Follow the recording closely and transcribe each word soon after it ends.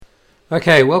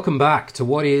Okay, welcome back to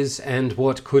What Is and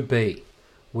What Could Be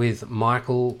with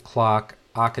Michael Clark,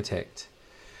 Architect.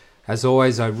 As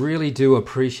always, I really do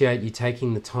appreciate you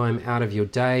taking the time out of your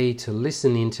day to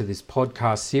listen into this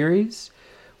podcast series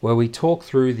where we talk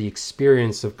through the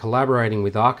experience of collaborating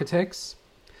with architects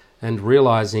and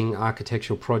realizing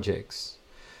architectural projects.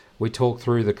 We talk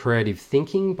through the creative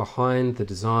thinking behind the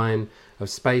design of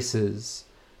spaces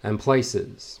and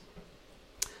places.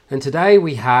 And today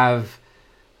we have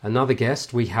another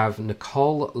guest. We have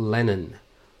Nicole Lennon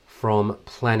from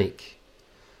Planik.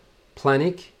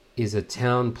 Planik is a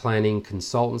town planning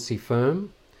consultancy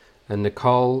firm, and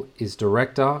Nicole is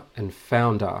director and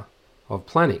founder of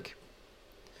Planik.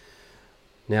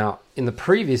 Now, in the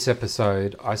previous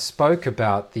episode, I spoke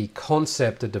about the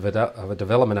concept of a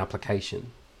development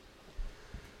application.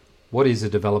 What is a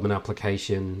development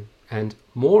application? And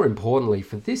more importantly,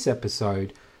 for this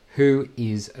episode, who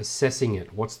is assessing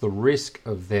it? What's the risk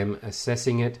of them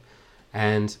assessing it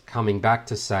and coming back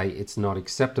to say it's not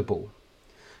acceptable?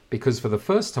 Because for the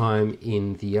first time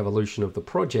in the evolution of the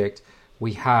project,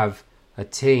 we have a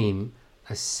team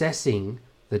assessing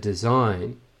the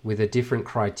design with a different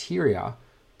criteria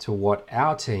to what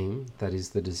our team, that is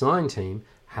the design team,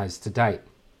 has to date.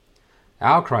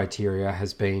 Our criteria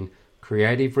has been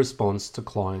creative response to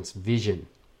client's vision.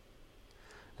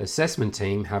 Assessment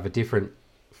team have a different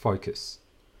focus,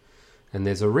 and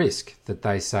there's a risk that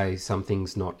they say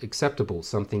something's not acceptable,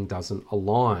 something doesn't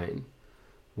align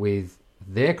with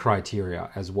their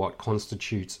criteria as what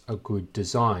constitutes a good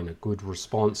design, a good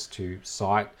response to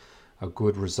site, a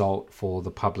good result for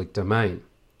the public domain.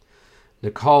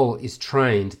 Nicole is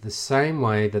trained the same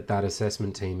way that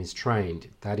assessment team is trained,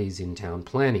 that is in town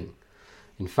planning.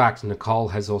 In fact, Nicole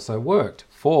has also worked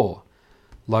for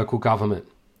local government,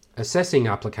 assessing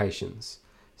applications,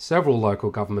 several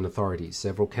local government authorities,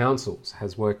 several councils,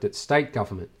 has worked at state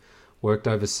government, worked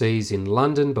overseas in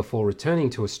London before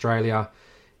returning to Australia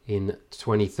in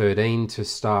 2013 to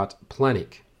start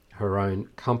Planik, her own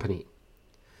company.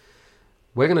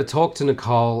 We're going to talk to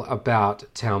Nicole about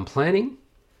town planning,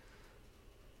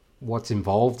 what's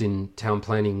involved in town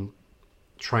planning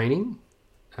training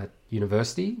at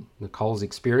university, Nicole's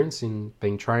experience in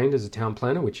being trained as a town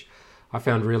planner, which I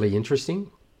found really interesting.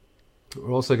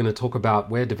 We're also going to talk about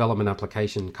where development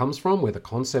application comes from, where the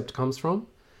concept comes from.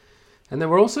 And then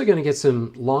we're also going to get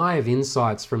some live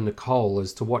insights from Nicole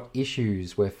as to what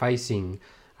issues we're facing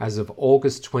as of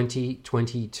August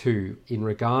 2022 in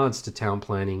regards to town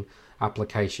planning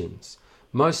applications.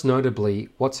 Most notably,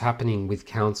 what's happening with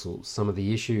councils, some of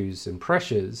the issues and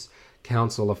pressures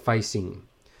council are facing,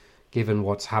 given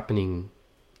what's happening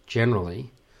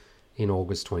generally in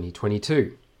August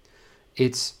 2022.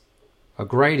 It's a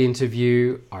great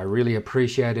interview. I really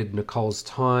appreciated Nicole's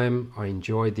time. I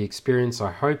enjoyed the experience.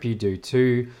 I hope you do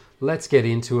too. Let's get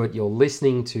into it. You're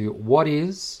listening to What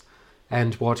Is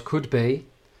and What Could Be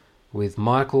with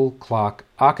Michael Clark,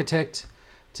 Architect.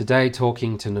 Today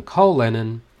talking to Nicole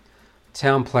Lennon,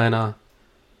 town planner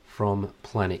from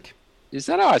Planik. Is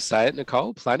that how I say it,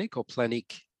 Nicole? Planik or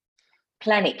Planik?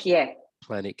 Planik, yeah.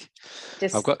 Planik.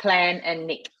 Just Plan and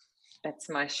Nick. That's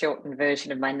my shortened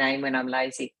version of my name when I'm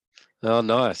lazy. Oh,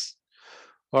 nice.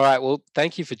 All right. Well,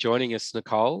 thank you for joining us,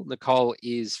 Nicole. Nicole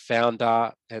is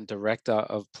founder and director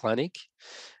of Planik.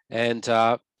 And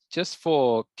just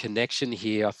for connection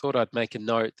here, I thought I'd make a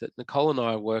note that Nicole and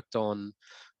I worked on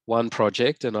one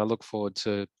project, and I look forward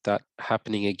to that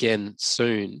happening again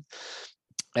soon.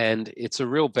 And it's a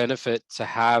real benefit to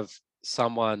have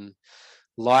someone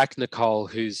like Nicole,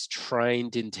 who's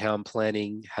trained in town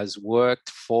planning, has worked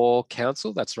for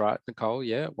council. That's right, Nicole,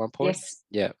 yeah, at one point? Yes.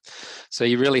 Yeah. So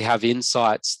you really have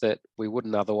insights that we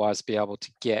wouldn't otherwise be able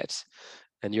to get.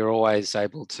 And you're always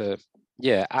able to,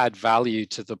 add value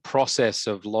to the process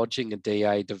of lodging a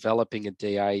DA, developing a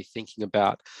DA, thinking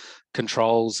about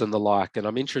controls and the like. And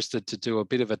I'm interested to do a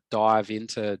bit of a dive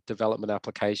into development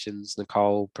applications,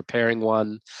 Nicole, preparing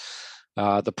one,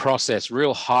 the process,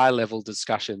 real high-level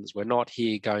discussions. We're not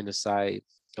here going to say,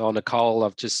 oh, Nicole,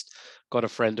 I've just got a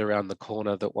friend around the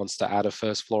corner that wants to add a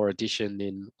first floor addition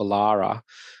in Wallara.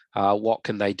 What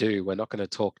can they do? We're not going to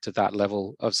talk to that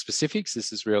level of specifics.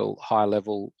 This is real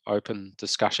high-level open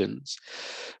discussions.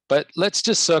 But let's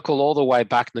just circle all the way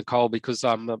back, Nicole, because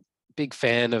I'm a big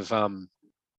fan of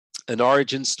an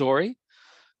origin story.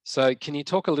 So can you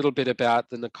talk a little bit about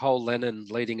the Nicole Lennon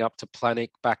leading up to Planik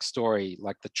backstory,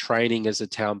 like the training as a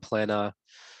town planner,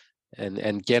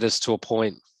 and get us to a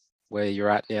point where you're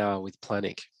at now with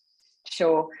Planik?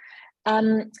 Sure.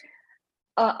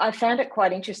 I found it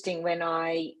quite interesting when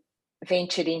I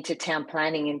ventured into town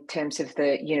planning in terms of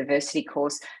the university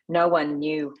course. No one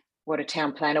knew what a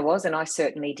town planner was, and I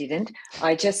certainly didn't.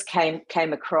 I just came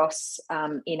across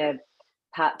in a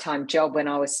part-time job when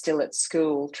I was still at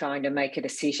school trying to make a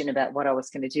decision about what I was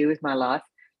going to do with my life,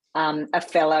 a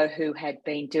fellow who had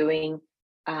been doing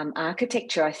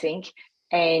architecture, I think,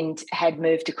 and had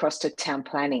moved across to town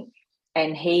planning.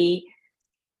 And he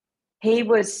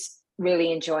was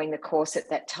really enjoying the course at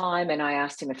that time, and I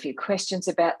asked him a few questions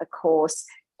about the course,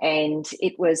 and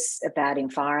it was about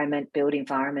environment, built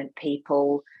environment,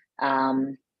 people,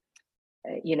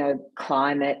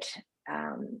 climate,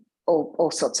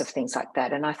 all sorts of things like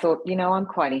that. And I thought, I'm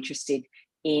quite interested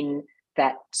in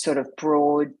that sort of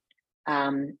broad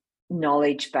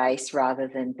knowledge base rather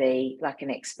than be like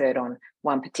an expert on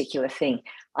one particular thing.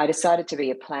 I decided to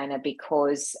be a planner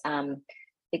because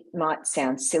it might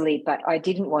sound silly, but I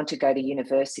didn't want to go to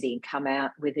university and come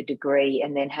out with a degree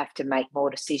and then have to make more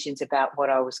decisions about what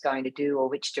I was going to do or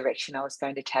which direction I was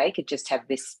going to take, and just have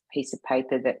this piece of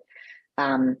paper that,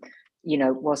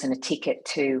 wasn't a ticket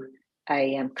to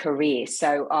a career.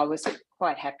 So I was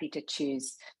quite happy to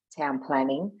choose town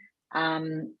planning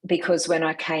because when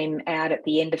I came out at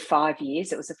the end of 5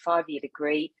 years, it was a 5-year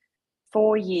degree,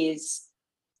 4 years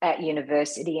at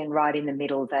university, and right in the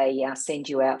middle they send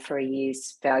you out for a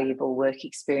year's valuable work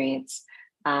experience.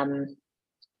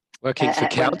 Working for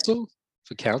council?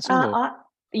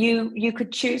 You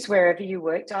could choose wherever you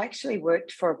worked. I actually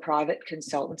worked for a private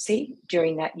consultancy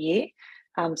during that year,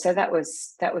 so that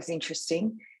was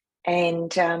interesting.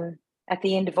 And at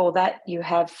the end of all that, you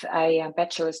have a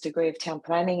bachelor's degree of town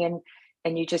planning,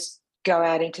 and you just go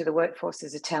out into the workforce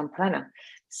as a town planner.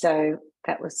 So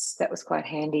that was quite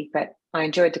handy. But I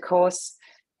enjoyed the course,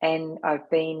 and I've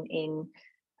been in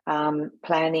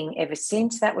planning ever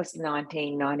since. That was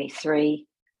 1993.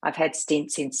 I've had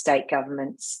stints in state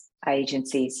governments,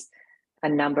 agencies, a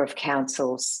number of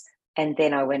councils, and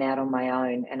then I went out on my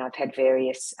own, and I've had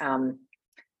various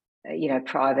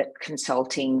private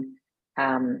consulting,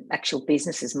 actual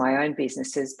businesses, my own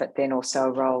businesses, but then also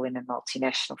a role in a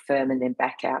multinational firm, and then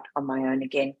back out on my own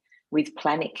again with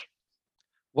Planik.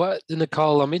 What,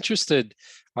 Nicole, I'm interested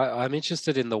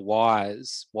in the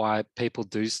whys, why people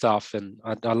do stuff, and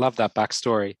I love that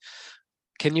backstory.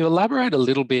 Can you elaborate a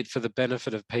little bit for the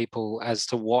benefit of people as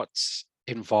to what's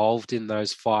involved in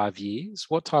those 5 years?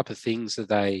 What type of things are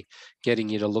they getting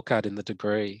you to look at in the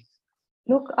degree?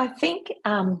 Look, I think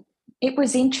it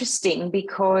was interesting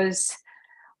because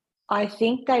I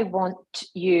think they want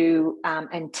you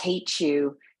and teach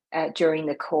you during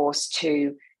the course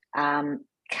to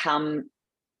come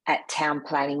at town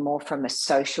planning more from a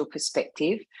social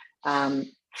perspective,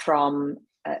 from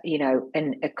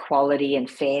an equality and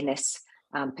fairness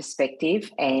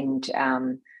perspective, and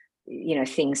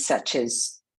things such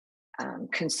as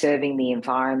conserving the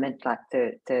environment, like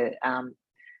the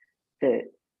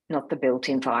not the built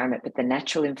environment, but the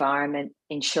natural environment,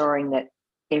 ensuring that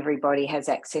everybody has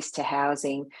access to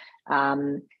housing,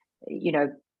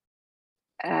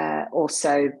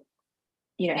 also,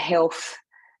 health,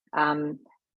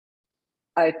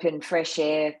 open, fresh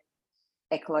air,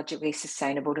 ecologically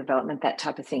sustainable development, that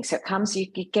type of thing. So you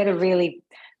get a really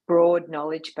broad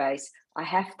knowledge base. I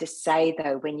have to say,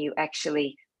 though, when you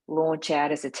actually launch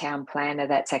out as a town planner,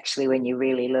 that's actually when you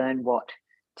really learn what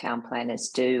town planners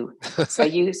do. So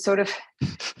you sort of,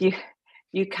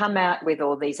 you come out with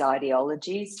all these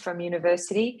ideologies from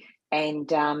university,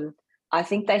 and I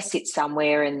think they sit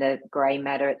somewhere in the grey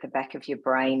matter at the back of your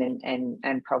brain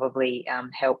and probably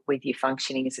help with your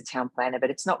functioning as a town planner. But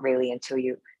it's not really until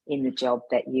you're in the job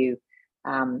that you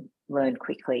learn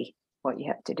quickly what you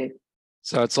have to do.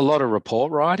 So it's a lot of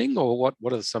report writing, or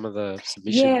what are some of the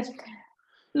submissions? Yeah.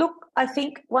 Look, I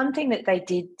think one thing that they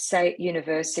did say at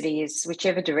university is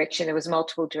whichever direction, there was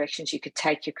multiple directions you could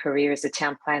take your career as a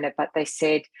town planner, but they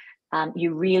said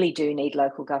you really do need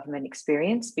local government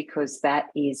experience, because that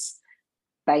is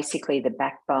basically the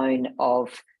backbone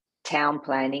of town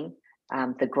planning,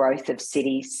 the growth of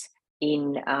cities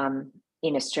in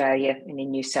Australia and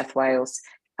in New South Wales.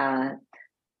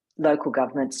 Local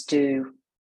governments do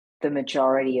the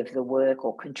majority of the work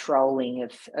or controlling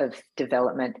of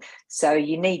development. So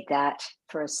you need that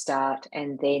for a start,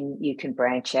 and then you can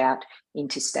branch out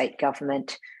into state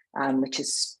government, which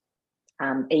is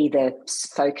either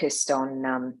focused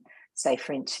on, say,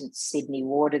 for instance, Sydney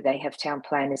Water, they have town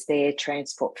planners there.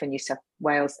 Transport for New South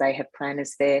Wales, they have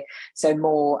planners there. So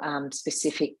more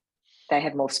specific, they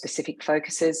have more specific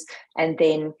focuses. And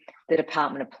then the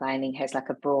Department of Planning has like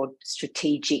a broad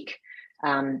strategic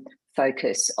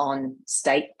focus on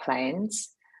state plans,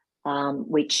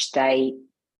 which they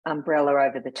umbrella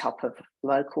over the top of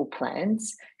local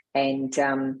plans. And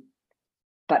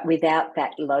but without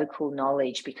that local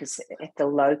knowledge, because at the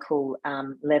local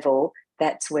level,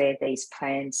 that's where these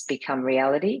plans become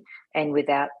reality. And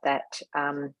without that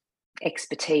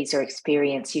expertise or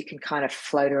experience, you can kind of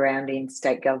float around in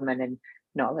state government and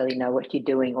not really know what you're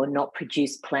doing, or not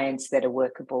produce plans that are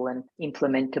workable and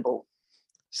implementable.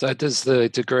 So does the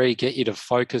degree get you to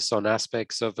focus on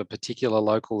aspects of a particular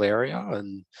local area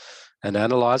and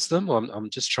analyze them? I'm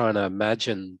just trying to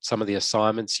imagine some of the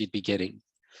assignments you'd be getting.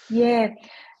 Yeah,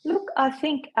 look, I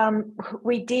think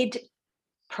we did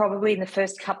probably in the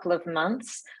first couple of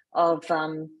months of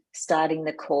starting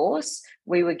the course,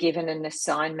 we were given an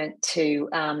assignment to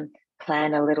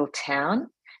plan a little town.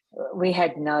 We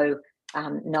had no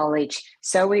knowledge,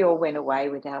 so we all went away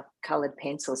with our coloured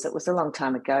pencils. It was a long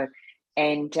time ago,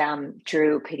 and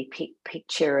drew a pretty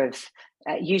picture of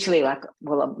usually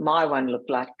my one looked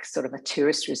like sort of a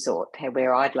tourist resort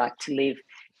where I'd like to live.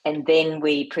 And then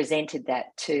we presented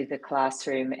that to the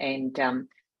classroom, and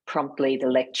promptly the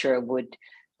lecturer would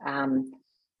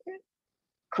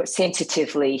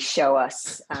sensitively show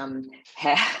us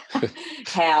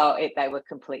how they were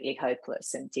completely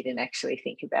hopeless and didn't actually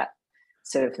think about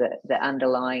sort of the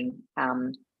underlying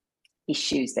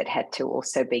issues that had to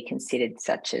also be considered,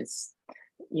 such as,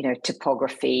 you know,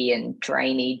 topography and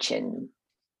drainage and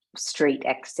street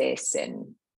access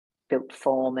and built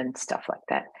form and stuff like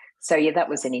that. So yeah, that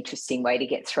was an interesting way to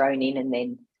get thrown in and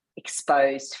then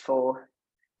exposed for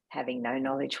having no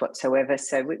knowledge whatsoever.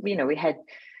 So we had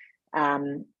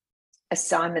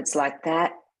assignments like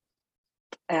that.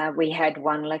 We had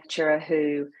one lecturer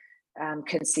who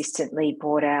consistently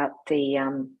brought out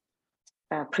the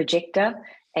projector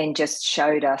and just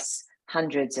showed us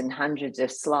hundreds and hundreds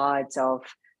of slides of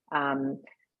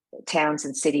towns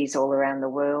and cities all around the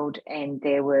world. And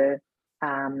there were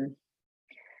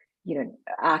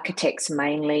architects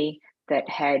mainly that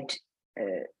had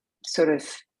sort of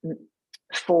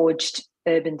forged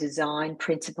urban design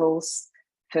principles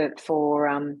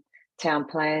for town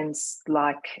plans,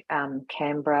 like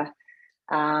Canberra,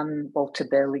 Walter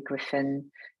Burley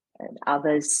Griffin, and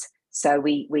others. So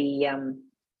we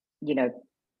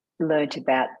learnt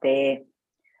about their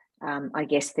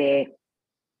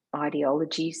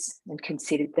ideologies and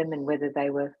considered them, and whether they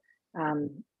were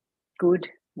good,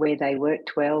 where they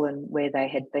worked well, and where they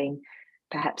had been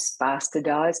perhaps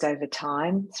bastardized over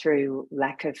time through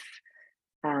lack of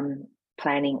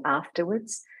planning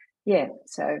afterwards. Yeah,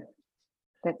 so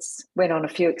went on a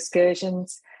few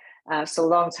excursions. It's a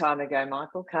long time ago,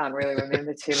 Michael. Can't really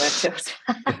remember too much else.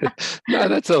 No,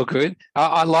 that's all good.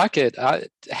 I like it.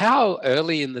 How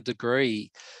early in the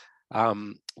degree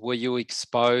were you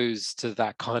exposed to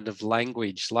that kind of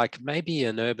language? Like maybe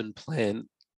an urban plan.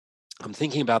 I'm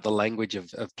thinking about the language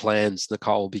of plans,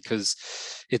 Nicole, because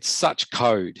it's such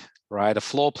code, right? A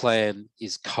floor plan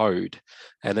is code,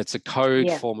 and it's a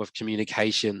code form of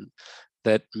communication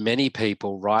that many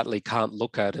people rightly can't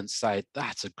look at and say,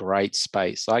 that's a great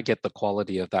space. I get the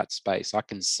quality of that space. I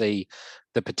can see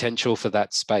the potential for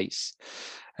that space.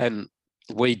 And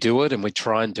we do it, and we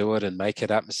try and do it and make it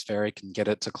atmospheric and get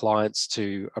it to clients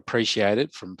to appreciate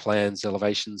it from plans,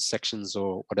 elevations, sections,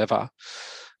 or whatever.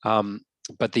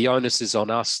 But the onus is on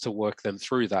us to work them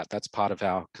through that. That's part of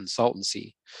our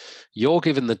consultancy. You're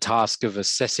given the task of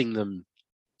assessing them,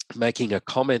 making a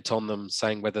comment on them,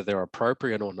 saying whether they're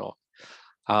appropriate or not.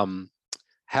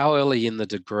 How early in the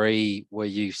degree were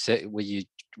you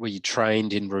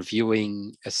trained in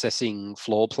reviewing, assessing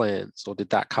floor plans, or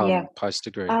did that come post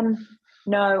degree?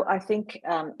 No, I think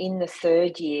in the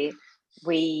third year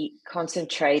we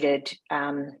concentrated.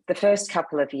 The first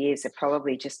couple of years are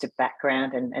probably just a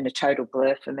background and a total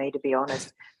blur for me, to be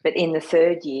honest. But in the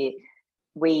third year,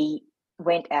 we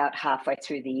went out halfway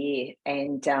through the year,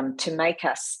 and to make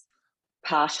us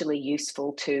partially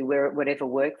useful to whatever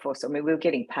workforce. I mean, we were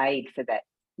getting paid for that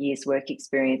year's work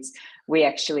experience. We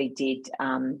actually did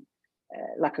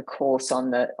like a course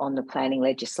on the planning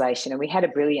legislation, and we had a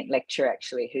brilliant lecturer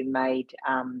actually who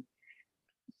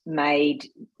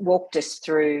walked us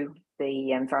through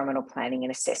the Environmental Planning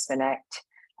and Assessment Act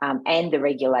and the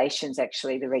regulations.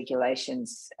 Actually, the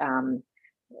regulations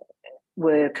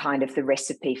were kind of the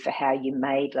recipe for how you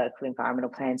made local environmental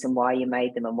plans and why you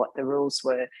made them and what the rules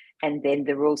were. And then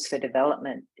the rules for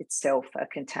development itself are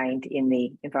contained in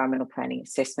the Environmental Planning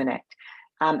Assessment Act.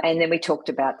 And then we talked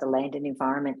about the Land and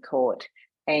Environment Court.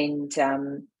 And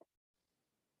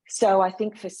so I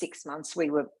think for 6 months we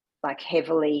were like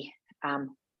heavily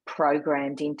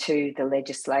programmed into the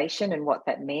legislation and what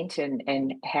that meant,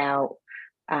 and how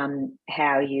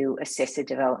you assess a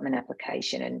development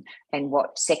application, and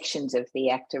what sections of the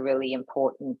Act are really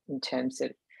important in terms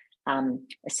of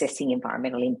assessing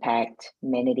environmental impact,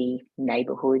 amenity,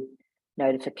 neighbourhood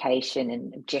notification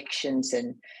and objections,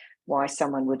 and why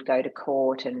someone would go to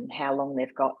court and how long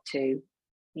they've got to,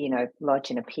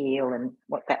 lodge an appeal and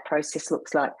what that process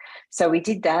looks like. So we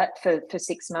did that for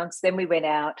 6 months. Then we went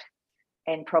out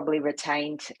and probably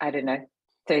retained,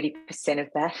 30% of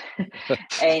that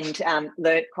and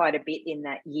learnt quite a bit in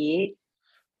that year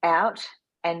out.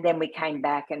 And then we came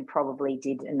back and probably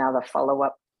did another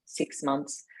follow-up 6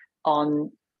 months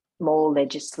on more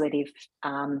legislative,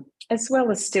 as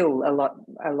well as still a lot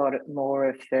more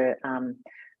of the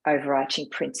overarching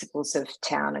principles of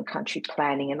town and country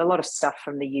planning, and a lot of stuff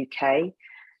from the UK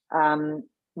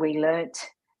we learnt.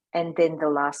 And then the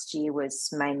last year was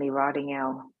mainly writing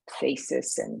our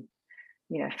thesis and,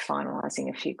 finalising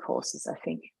a few courses, I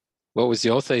think. What was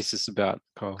your thesis about,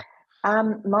 Cole?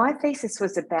 My thesis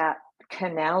was about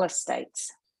canal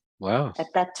estates. Wow.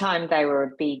 At that time, they were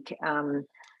a big, they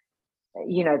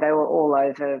were all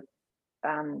over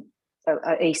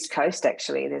East Coast,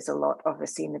 actually. There's a lot,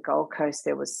 obviously, in the Gold Coast.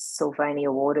 There was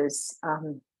Sylvania Waters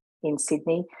in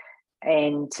Sydney.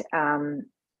 And,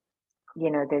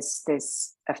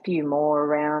 there's a few more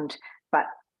around. But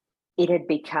it had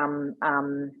become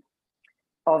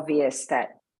obvious that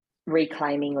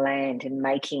reclaiming land and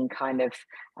making kind of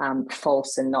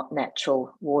false and not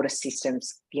natural water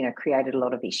systems, created a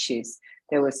lot of issues.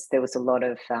 There was a lot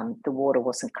of the water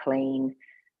wasn't clean.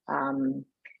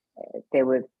 It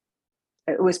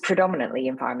was predominantly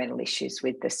environmental issues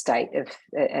with the state of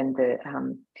and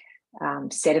the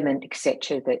sediment,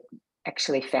 etc., that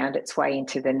actually found its way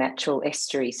into the natural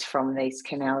estuaries from these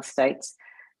canal estates,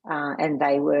 and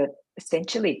they were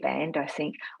essentially banned. I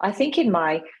think in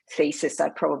my thesis I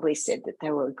probably said that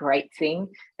they were a great thing,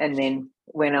 and then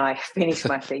when I finished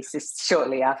my thesis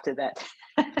shortly after that,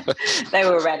 they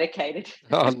were eradicated.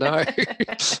 Oh no.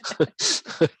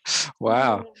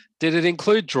 Wow. Did it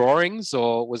include drawings,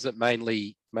 or was it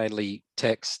mainly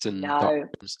text and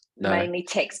documents? No, mainly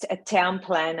text. A town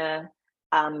planner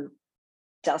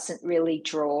doesn't really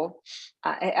draw.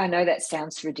 I know that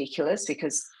sounds ridiculous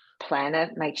because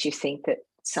planner makes you think that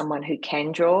someone who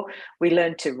can draw. We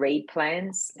learn to read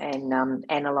plans and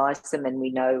analyse them, and we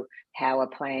know how a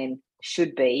plan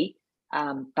should be,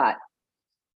 but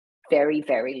very,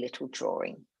 very little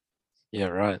drawing. Yeah,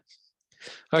 right.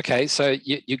 Okay, so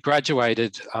you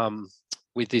graduated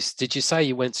with this. Did you say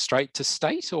you went straight to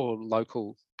state or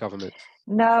local government?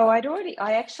 No, I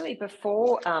actually,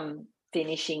 before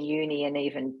finishing uni and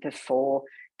even before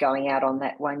going out on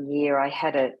that 1 year, I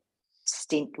had a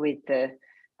stint with the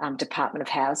Department of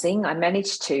Housing. I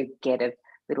managed to get a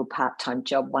little part-time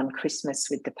job one Christmas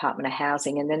with Department of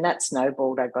Housing, and then that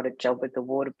snowballed. I got a job with the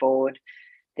Water Board.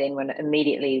 Then when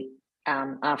immediately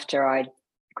after I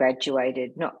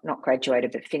graduated, not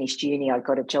graduated, but finished uni, I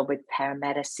got a job with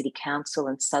Parramatta City Council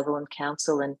and Sutherland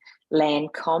Council and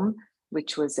Landcom,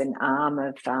 which was an arm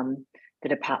of the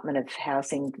Department of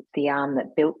Housing, the arm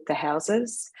that built the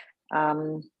houses.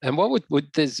 And what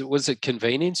was it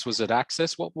convenience? Was it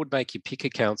access? What would make you pick a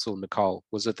council, Nicole?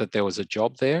 Was it that there was a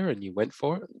job there and you went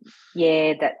for it?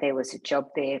 Yeah, that there was a job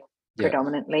there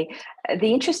predominantly.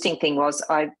 The interesting thing was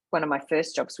one of my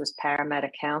first jobs was Parramatta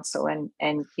Council, and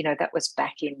that was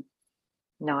back in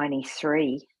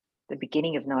 93, the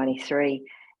beginning of 93.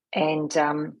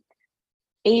 And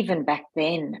even back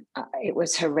then, it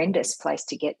was a horrendous place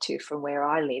to get to from where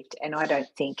I lived. And I don't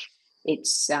think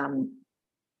it's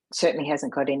certainly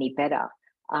hasn't got any better,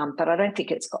 but I don't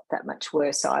think it's got that much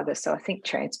worse either. So I think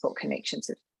transport connections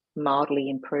have mildly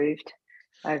improved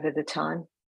over the time.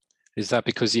 Is that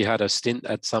because you had a stint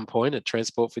at some point at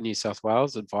Transport for New South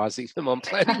Wales advising them on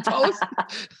planning policy?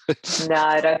 No,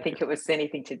 I don't think it was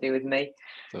anything to do with me.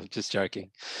 I'm just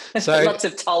joking. So lots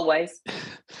of tollways.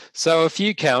 So a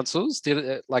few councils did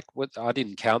it. I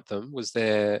didn't count them. Was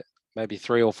there maybe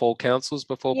 3 or 4 councils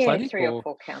before Planik? 3 or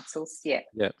 4 councils. Yeah.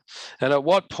 Yeah. And at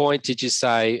what point did you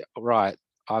say, right,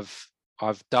 I've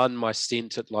done my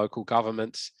stint at local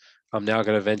governments, I'm now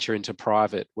going to venture into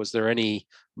private? Was there any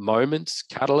moments,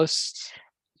 catalysts,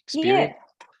 experience?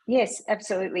 Yeah. Yes,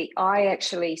 absolutely. I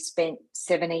actually spent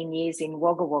 17 years in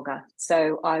Wagga Wagga.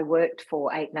 So I worked for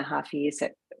 8.5 years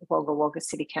at Wagga Wagga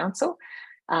City Council.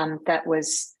 That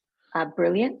was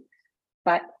brilliant.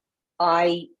 But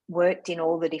I worked in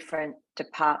all the different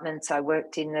departments. I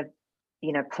worked in the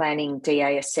planning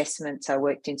DA assessments. I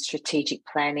worked in strategic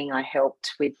planning. I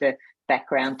helped with the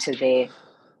background to their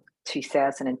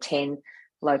 2010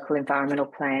 local environmental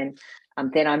plan.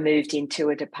 Then I moved into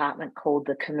a department called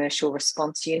the Commercial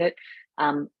Response Unit.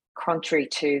 Contrary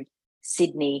to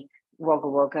Sydney, Wagga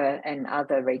Wagga and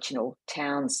other regional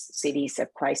towns, cities are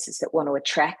places that want to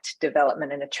attract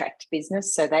development and attract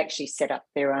business. So they actually set up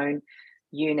their own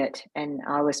unit, and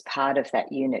I was part of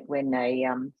that unit when a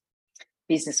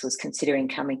business was considering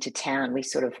coming to town. We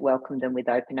sort of welcomed them with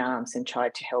open arms and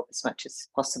tried to help as much as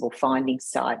possible finding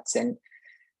sites and,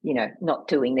 you know, not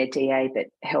doing their DA, but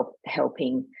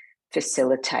helping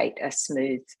facilitate a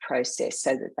smooth process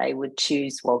so that they would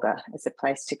choose Wagga as a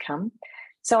place to come.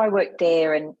 So I worked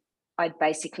there, and I'd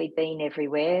basically been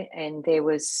everywhere, and there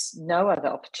was no other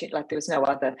opportunity, like there was no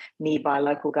other nearby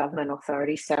local government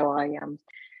authority. So I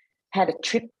had a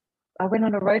trip. I went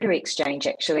on a Rotary exchange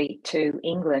actually to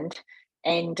England,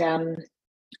 and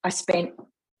I spent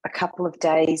a couple of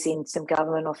days in some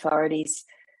government authorities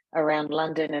around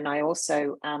London, and I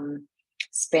also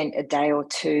spent a day or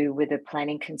two with a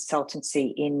planning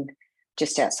consultancy in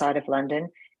just outside of London.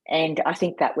 And I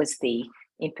think that was the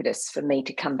impetus for me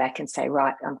to come back and say,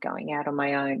 right, I'm going out on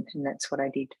my own. And that's what I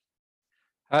did.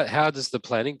 How does the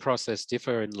planning process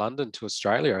differ in London to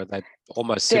Australia? Are they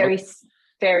almost similar? Very,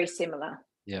 very similar.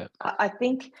 Yeah. I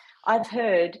think I've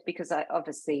heard, because I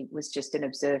obviously was just an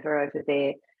observer over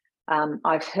there,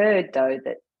 I've heard, though,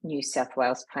 that New South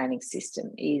Wales planning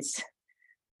system is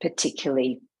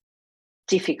particularly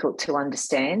difficult to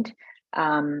understand.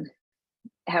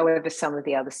 However, some of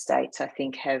the other states, I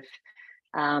think, have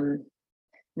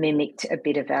mimicked a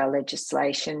bit of our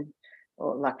legislation,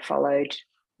 or like followed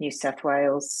New South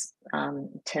Wales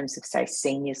in terms of, say,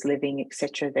 seniors living,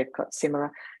 etc. They've got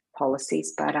similar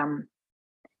policies, but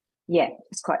yeah,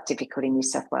 it's quite difficult in New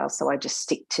South Wales. So I just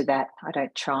stick to that. I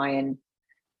don't try and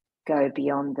go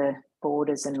beyond the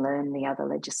borders and learn the other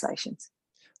legislations.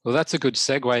 Well, that's a good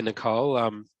segue,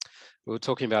 Nicole. We were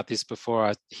talking about this before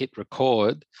I hit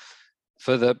record.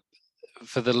 For the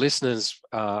listeners,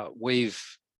 we've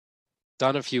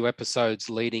done a few episodes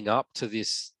leading up to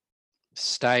this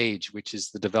stage, which is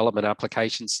the development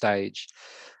application stage.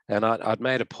 And I'd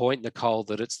made a point, Nicole,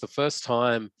 that it's the first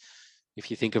time, if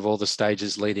you think of all the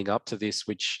stages leading up to this,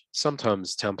 which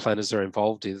sometimes town planners are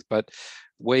involved with, but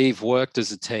we've worked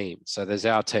as a team. So there's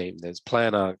our team, there's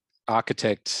planner,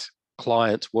 architect,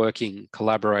 client working,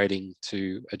 collaborating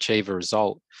to achieve a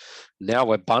result. Now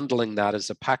we're bundling that as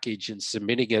a package and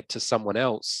submitting it to someone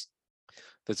else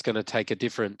that's going to take a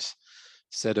different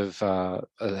set of,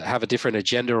 have a different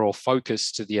agenda or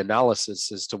focus to the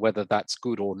analysis as to whether that's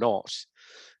good or not.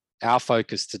 Our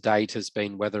focus to date has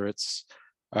been whether it's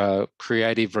a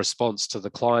creative response to the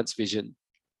client's vision.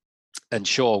 And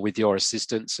sure, with your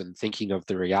assistance and thinking of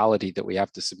the reality that we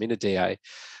have to submit a DA,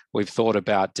 we've thought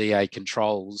about DA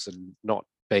controls and not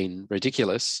being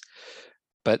ridiculous.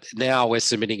 But now we're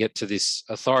submitting it to this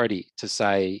authority to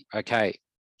say, okay,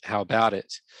 how about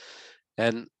it?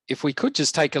 And if we could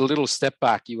just take a little step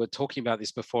back, you were talking about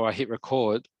this before I hit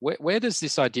record. Where does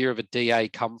this idea of a DA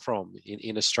come from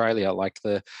in Australia? Like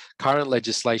the current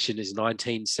legislation is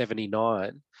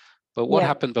 1979, but what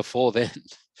happened before then?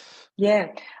 Yeah.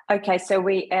 Okay. So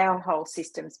our whole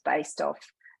system's based off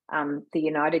the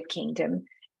United Kingdom,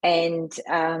 and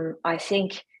I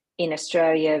think in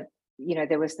Australia, you know,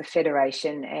 there was the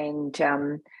Federation, and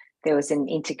there was an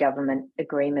intergovernment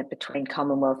agreement between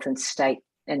Commonwealth and states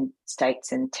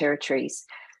and territories,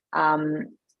 and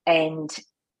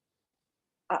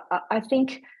I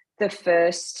think the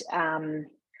first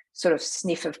sort of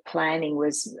sniff of planning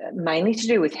was mainly to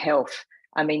do with health.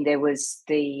 I mean, there was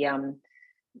the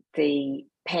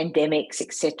pandemics,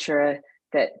 etc.,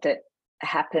 that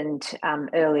happened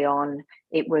early on.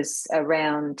 It was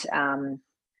around,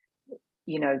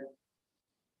 you know,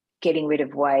 getting rid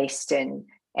of waste and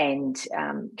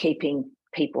keeping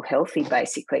people healthy,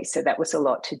 basically. So that was a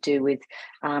lot to do with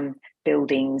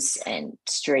buildings and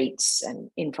streets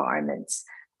and environments.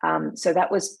 So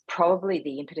that was probably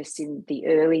the impetus in the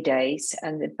early days.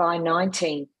 And by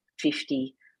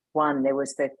 1951, there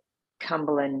was the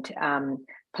Cumberland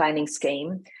planning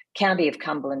scheme, County of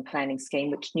Cumberland planning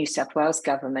scheme, which New South Wales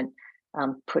government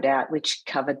put out, which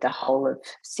covered the whole of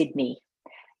Sydney.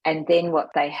 And then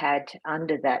what they had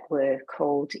under that were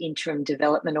called interim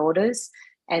development orders,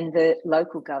 and the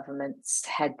local governments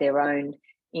had their own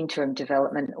interim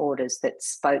development orders that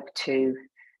spoke to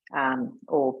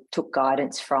or took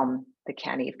guidance from the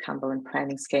County of Cumberland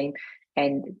planning scheme.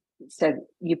 And so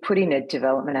you put in a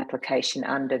development application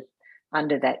under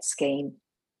that scheme.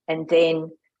 And then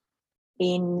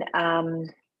in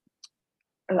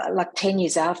like 10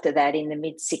 years after that, in the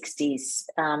mid-60s,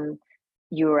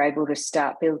 you were able to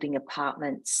start building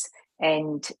apartments.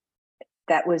 And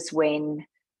that was when,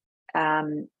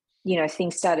 you know,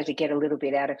 things started to get a little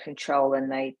bit out of control, and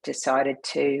they decided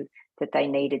that they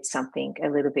needed something a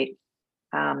little bit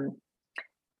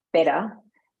better,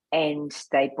 and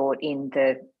they brought in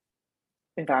the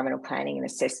Environmental Planning and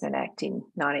Assessment Act in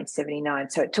 1979.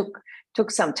 So it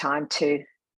took some time to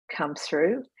come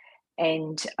through,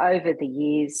 and over the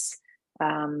years,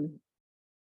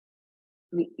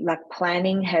 like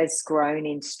planning has grown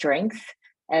in strength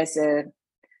as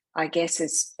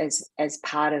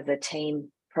part of the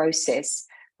team process.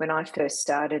 When I first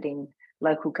started in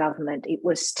local government, it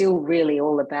was still really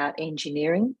all about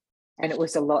engineering, and it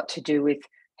was a lot to do with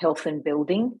health and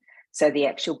building. So the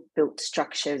actual built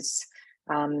structures,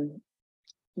 when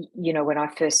I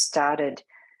first started,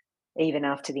 even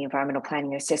after the Environmental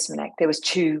Planning and Assessment Act, there was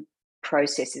two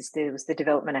processes. There was the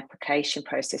development application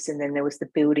process, and then there was the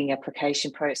building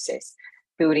application process.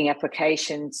 Building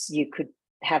applications, you could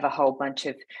have a whole bunch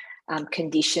of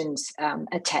conditions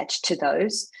attached to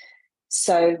those.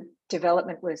 So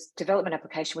development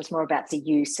application was more about the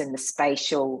use and the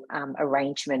spatial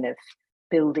arrangement of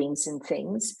buildings and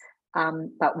things.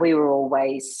 But we were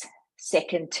always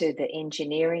second to the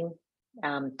engineering,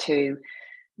 to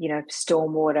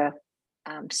stormwater,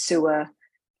 sewer,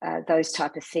 those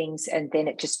type of things, and then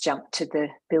it just jumped to the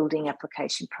building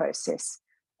application process.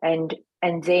 And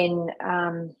then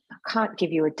I can't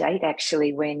give you a date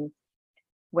actually when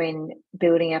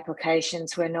building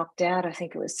applications were knocked out. I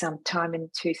think it was sometime in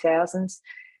the 2000s.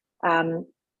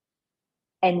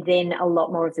 And then a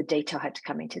lot more of the detail had to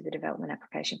come into the development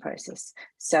application process.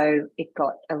 So it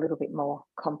got a little bit more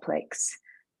complex.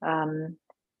 And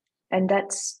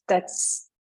that's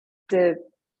the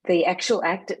actual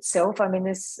act itself. I mean,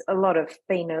 there's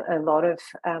been a lot of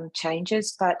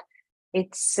changes, but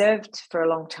it's served for a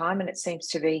long time, and it seems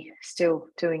to be still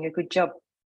doing a good job.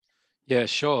 Yeah,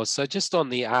 sure. So just on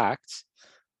the Act,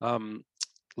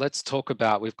 let's talk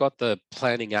about, we've got the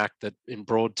Planning Act that in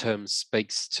broad terms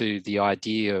speaks to the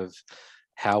idea of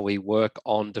how we work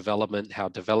on development, how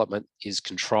development is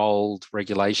controlled,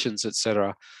 regulations,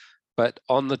 etc. But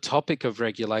on the topic of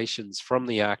regulations from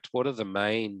the Act, what are the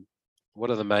main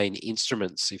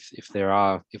instruments, if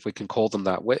we can call them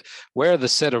that? Where are the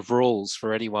set of rules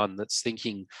for anyone that's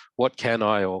thinking, what can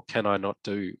I or can I not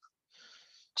do?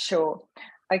 Sure.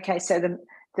 Okay, so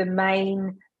the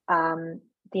main, the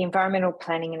Environmental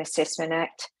Planning and Assessment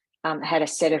Act had a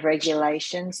set of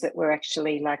regulations that were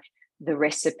actually like the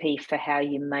recipe for how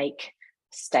you make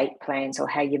state plans or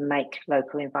how you make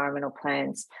local environmental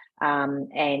plans.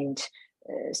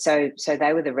 So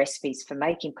they were the recipes for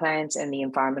making plans, and the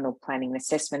Environmental Planning and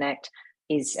Assessment Act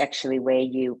is actually where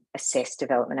you assess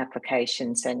development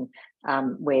applications and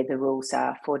where the rules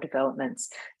are for developments.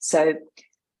 So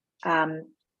the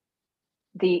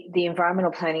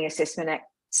Environmental Planning Assessment Act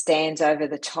stands over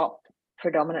the top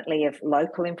predominantly of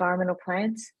local environmental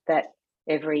plans that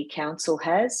every council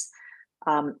has,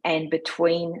 and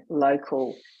between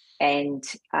local and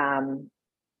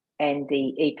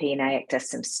the EP&A Act does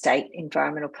some state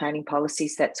environmental planning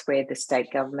policies. That's where the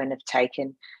state government have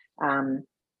taken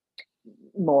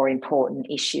more important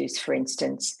issues, for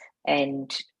instance,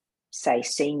 and say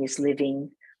seniors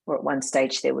living, or at one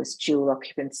stage there was dual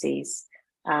occupancies.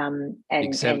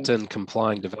 Exempt and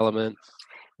complying development.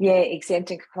 Yeah,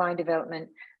 exempt and complying development,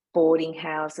 boarding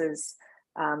houses,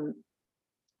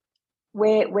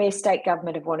 where state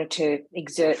government have wanted to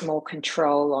exert more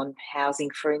control on housing,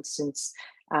 for instance.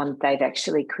 They've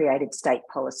actually created state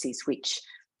policies which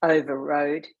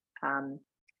overrode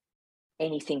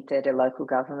anything that a local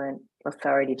government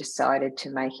authority decided to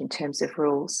make in terms of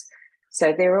rules.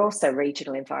 So there are also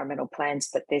regional environmental plans,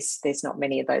 but there's not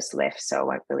many of those left, so I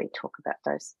won't really talk about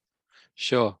those.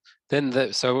 Sure.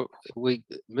 Then so we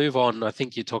move on. I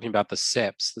think you're talking about the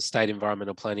SEPs, the State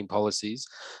Environmental Planning Policies.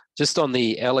 Just on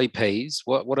the LEPs,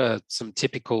 what are some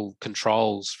typical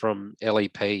controls from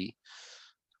LEP?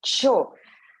 Sure.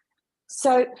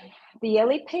 So the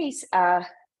LEPs are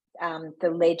the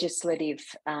legislative,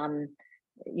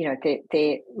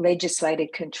 they're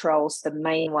legislated controls. The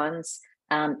main ones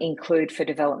include for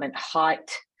development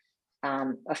height,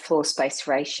 a floor space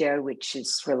ratio, which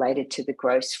is related to the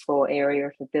gross floor area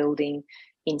of the building.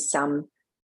 In some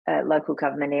local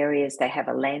government areas, they have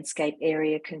a landscape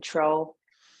area control.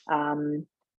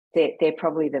 They're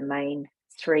probably the main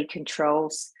three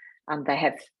controls. They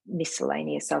have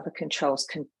miscellaneous other controls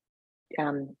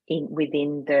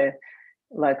within the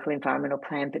local environmental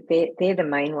plan, but they're the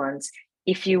main ones.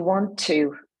 If you want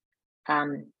to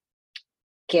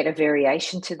get a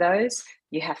variation to those,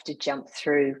 you have to jump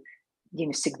through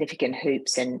significant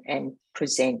hoops and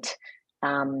present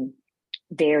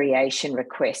variation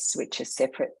requests, which are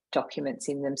separate documents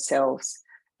in themselves.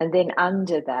 And then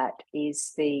under that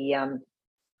is the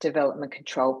development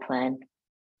control plan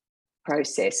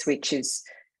process, which is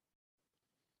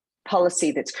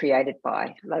policy that's created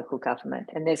by local government,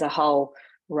 and there's a whole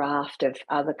raft of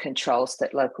other controls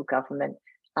that local government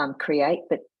create,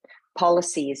 but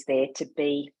policy is there to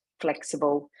be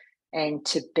flexible and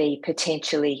to be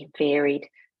potentially varied,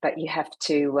 but you have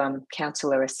to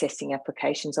council are assessing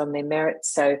applications on their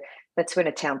merits. So that's when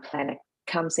a town planner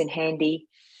comes in handy.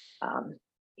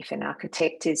 If an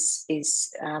architect is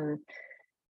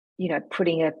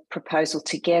putting a proposal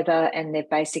together and they're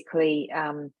basically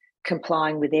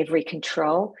complying with every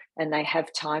control, and they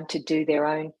have time to do their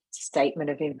own statement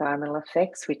of environmental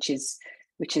effects, which is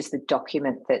the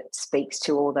document that speaks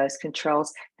to all those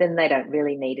controls, then they don't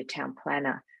really need a town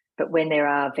planner. But when there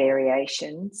are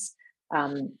variations,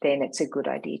 then it's a good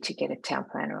idea to get a town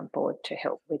planner on board to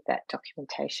help with that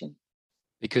documentation.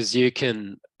 Because you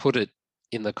can put it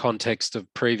in the context of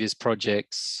previous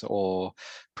projects or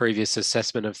previous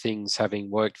assessment of things having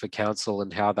worked for council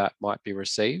and how that might be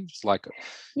received?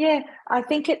 Yeah, I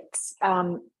think it's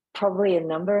probably a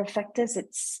number of factors.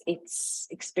 It's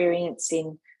experience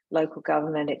in local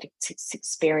government, it's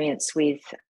experience with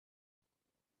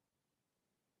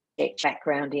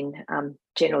background in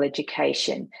general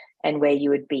education, and where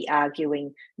you would be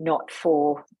arguing not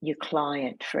for your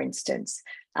client, for instance,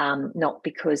 not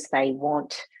because they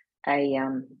want a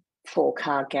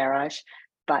 4-car garage,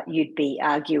 but you'd be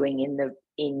arguing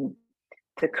in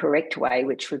the correct way,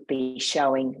 which would be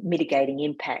showing mitigating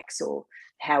impacts or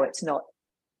how it's not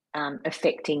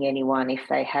affecting anyone if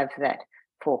they have that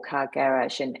 4-car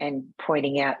garage, and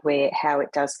pointing out how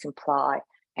it does comply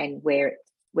and where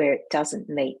it doesn't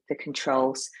meet the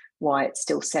controls, why it's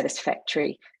still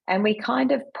satisfactory. And we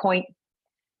kind of point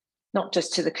not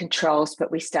just to the controls,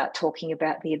 but we start talking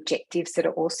about the objectives that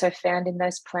are also found in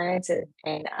those plans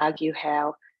and argue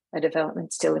how a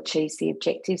development still achieves the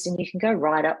objectives. And you can go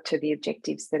right up to the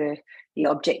objectives that are the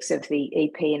objects of the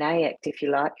EP&A Act, if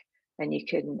you like, and you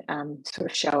can sort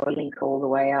of show a link all the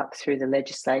way up through the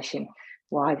legislation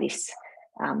why this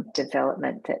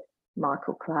development that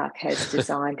Michael Clark has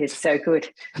designed is so good.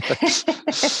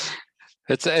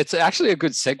 It's actually a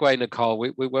good segue, Nicole.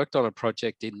 We worked on a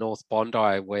project in North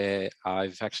Bondi where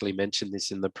I've actually mentioned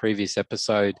this in the previous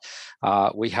episode.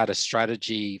 We had a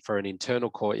strategy for an internal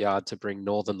courtyard to bring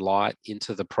northern light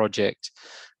into the project,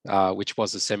 which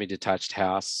was a semi-detached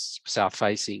house,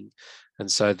 south-facing. And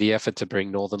so the effort to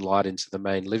bring northern light into the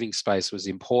main living space was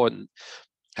important.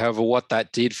 However, what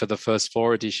that did for the first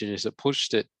floor addition is it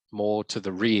pushed it more to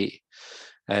the rear.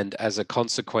 And as a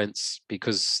consequence,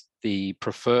 because the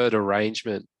preferred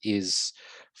arrangement is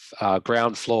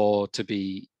first floor to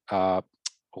be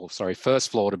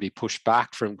pushed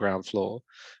back from ground floor.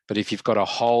 But if you've got a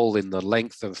hole in the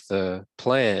length of the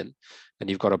plan and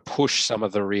you've got to push some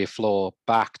of the rear floor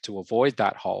back to avoid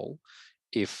that hole,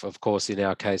 if, of course, in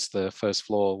our case, the first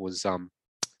floor was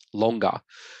longer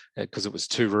because it was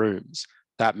 2 rooms,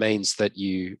 that means that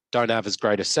you don't have as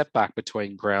great a setback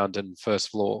between ground and first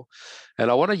floor. And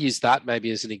I want to use that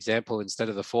maybe as an example instead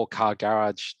of the 4-car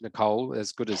garage, Nicole,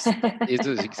 as good as is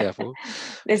an example.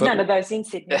 There's none of those in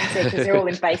Sydney, because they're all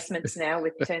in basements now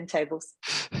with turntables.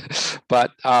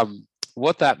 But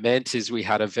what that meant is we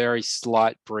had a very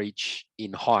slight breach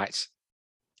in height,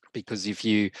 because if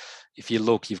you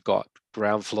look, you've got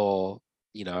ground floor,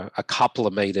 a couple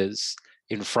of meters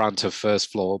in front of first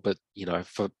floor, but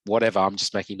for whatever, I'm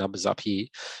just making numbers up here,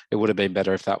 it would have been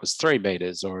better if that was 3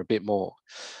 meters or a bit more.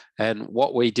 And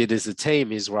what we did as a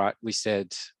team is, right, we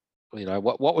said,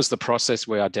 what was the process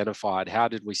we identified? How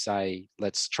did we say,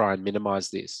 let's try and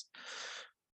minimize this?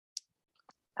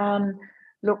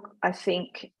 Look, I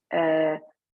think the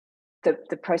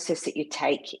process that you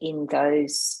take in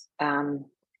those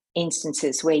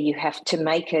instances where you have to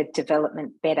make a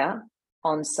development better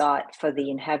on site for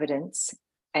the inhabitants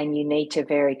and you need to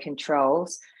vary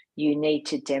controls, you need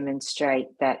to demonstrate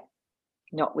that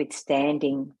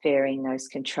notwithstanding varying those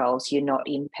controls, you're not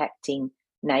impacting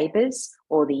neighbours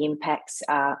or the impacts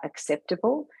are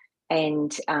acceptable,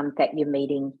 and that you're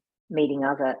meeting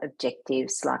other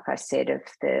objectives, like I said, of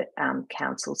the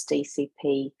council's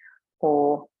DCP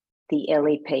or the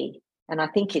LEP. And I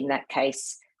think in that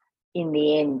case, in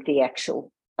the end, the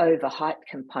actual over height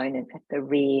component at the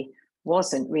rear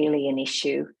wasn't really an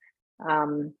issue.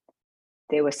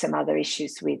 There were some other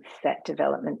issues with that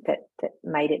development that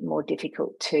made it more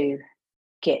difficult to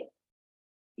get,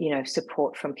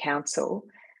 support from council.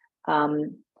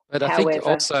 But I think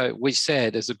also we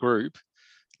said as a group,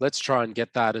 let's try and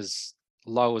get that as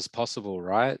low as possible,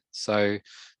 right? So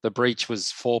the breach was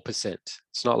 4%.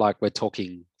 It's not like we're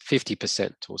talking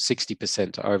 50% or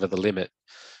 60% over the limit.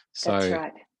 So that's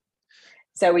right.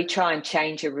 So we try and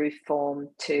change a roof form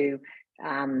to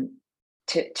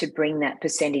bring that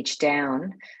percentage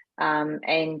down.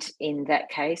 And in that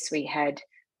case, we had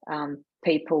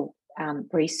people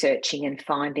researching and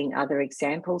finding other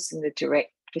examples in the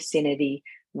direct vicinity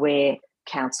where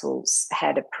councils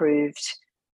had approved,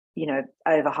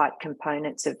 overheight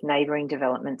components of neighbouring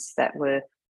developments that were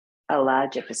a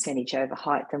larger percentage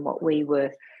overheight than what we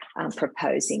were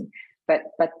proposing. But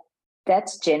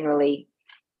that's generally,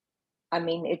 I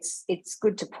mean, it's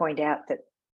good to point out that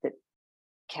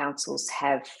councils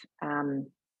have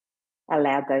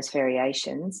allowed those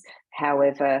variations.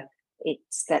 However,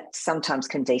 it's that sometimes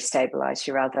can destabilise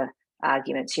your other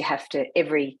arguments. You have to,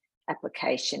 every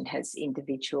application has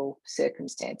individual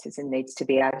circumstances and needs to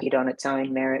be argued on its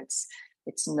own merits.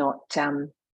 It's not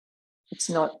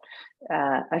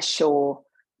a sure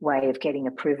way of getting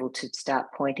approval to start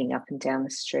pointing up and down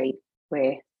the street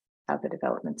where other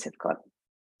developments have got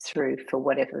through for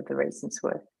whatever the reasons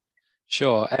were.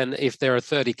 Sure. And if there are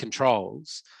 30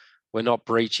 controls, we're not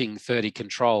breaching 30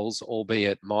 controls,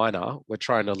 albeit minor. We're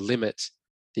trying to limit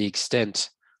the extent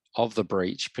of the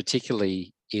breach,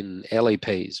 particularly in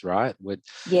LEPs, right?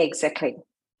 Yeah, exactly.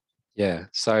 Yeah.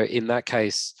 So in that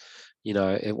case,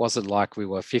 it wasn't like we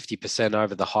were 50%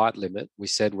 over the height limit. We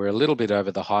said we're a little bit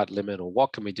over the height limit, or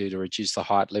what can we do to reduce the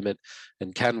height limit?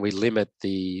 And can we limit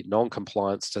the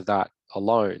non-compliance to that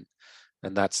alone?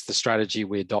 And that's the strategy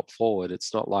we adopt forward.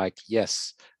 It's not like,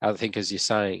 yes, I think as you're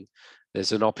saying,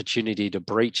 there's an opportunity to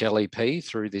breach LEP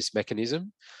through this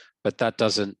mechanism, but that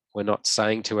doesn't, we're not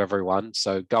saying to everyone,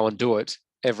 so go and do it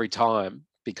every time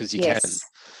because you can.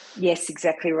 Yes,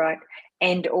 exactly right.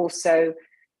 And also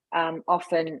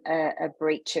often a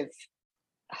breach of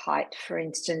height, for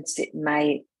instance, it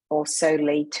may also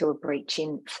lead to a breach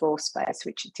in floor space,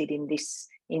 which it did in this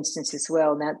instance as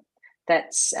well. Now,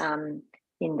 that's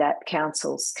in that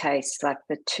council's case, like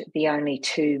the only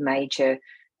two major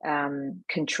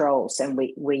controls, and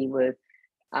we were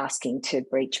asking to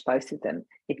breach both of them.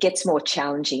 It gets more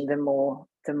challenging the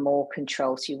more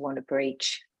controls you want to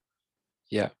breach.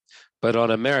 Yeah, but on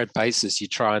a merit basis, you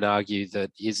try and argue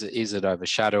that is it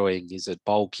overshadowing? Is it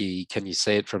bulky? Can you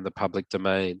see it from the public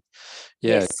domain?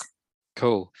 Yeah, yes.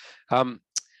 Cool.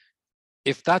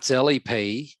 If that's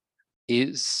LEP,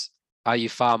 are you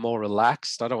far more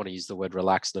relaxed? I don't want to use the word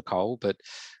relaxed, Nicole, but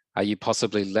are you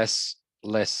possibly less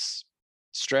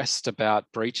stressed about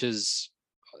breaches,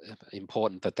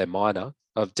 important that they're minor,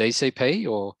 of DCP,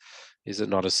 or is it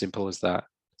not as simple as that?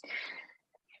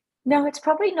 No, it's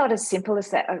probably not as simple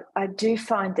as that. I do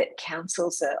find that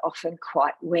councils are often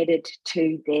quite wedded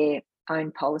to their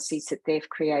own policies that they've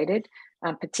created,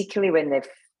 particularly when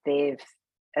they've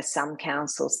some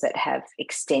councils that have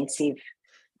extensive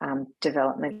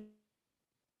development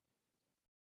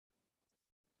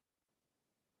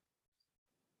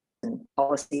and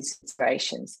policies,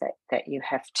 considerations that you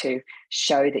have to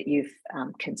show that you've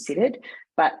considered.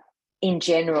 But in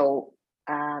general,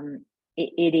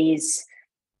 it is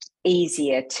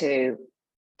easier to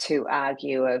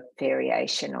argue a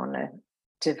variation on a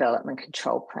development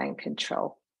control plan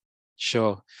control.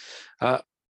 Sure.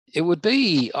 It would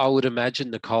be, I would imagine,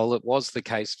 Nicole, it was the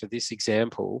case for this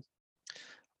example,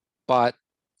 but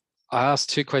I asked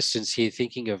two questions here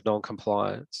thinking of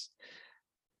non-compliance.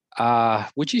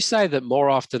 Would you say that more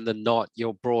often than not,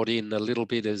 you're brought in a little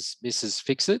bit as Mrs.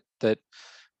 Fix-It, that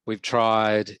we've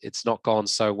tried, it's not gone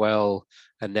so well,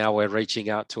 and now we're reaching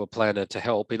out to a planner to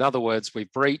help? In other words,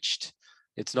 we've breached,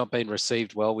 it's not been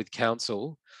received well with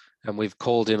council, and we've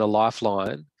called in a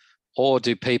lifeline? Or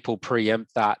do people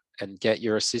preempt that and get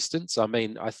your assistance? I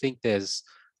mean, I think there's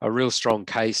a real strong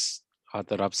case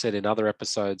that I've said in other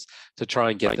episodes to try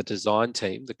and get the design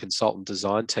team, the consultant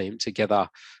design team, together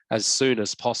as soon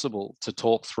as possible to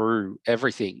talk through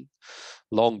everything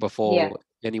long before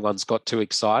anyone's got too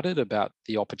excited about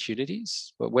the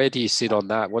opportunities. But where do you sit on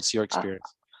that? What's your experience?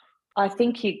 I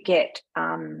think you get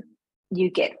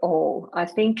all. I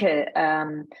think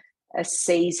a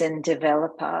seasoned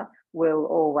developer will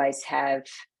always have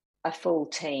a full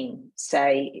team,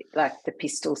 say like the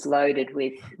pistols loaded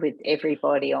with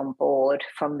everybody on board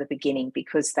from the beginning,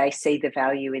 because they see the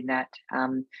value in that,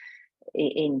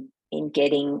 in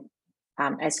getting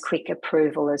as quick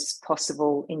approval as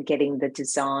possible, in getting the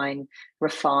design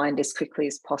refined as quickly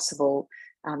as possible,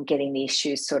 getting the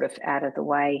issues sort of out of the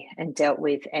way and dealt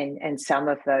with. And some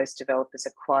of those developers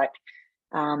are quite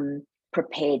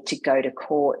prepared to go to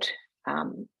court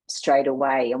straight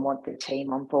away and want the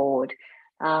team on board.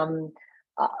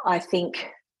 I think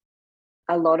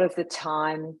a lot of the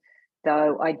time,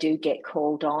 though, I do get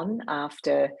called on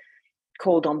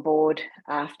board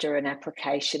after an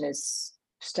application is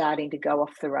starting to go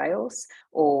off the rails,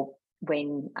 or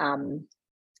when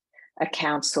a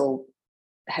council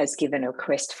has given a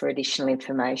request for additional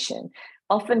information,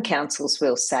 often councils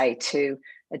will say to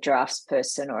a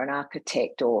draftsperson or an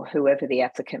architect or whoever the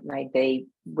applicant may be,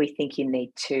 we think you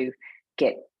need to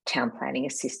get town planning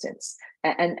assistance.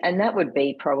 And that would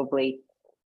be probably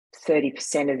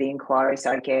 30% of the inquiries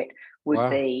I get would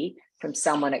be from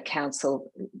someone at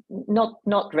council,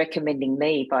 not recommending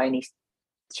me by any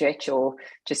stretch, or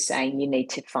just saying you need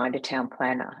to find a town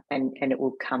planner, and it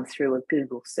will come through a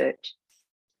Google search.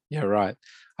 Yeah, right.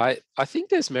 I think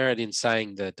there's merit in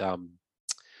saying that,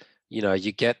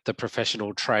 you get the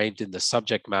professional trained in the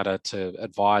subject matter to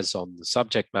advise on the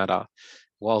subject matter,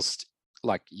 whilst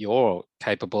like you're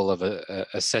capable of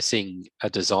assessing a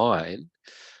design.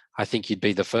 I think you'd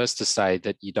be the first to say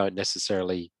that you don't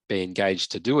necessarily be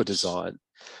engaged to do a design.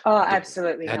 Oh,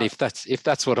 absolutely. And not. if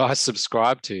that's what I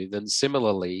subscribe to, then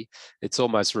similarly, it's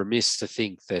almost remiss to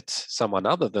think that someone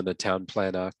other than a town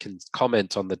planner can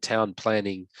comment on the town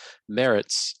planning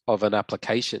merits of an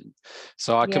application.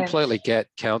 So I completely get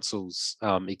councils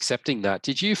accepting that.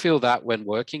 Did you feel that when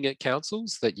working at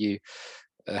councils, that you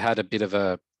had a bit of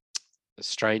a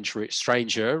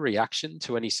stranger reaction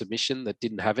to any submission that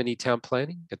didn't have any town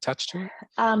planning attached to it?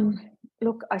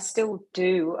 Look, I still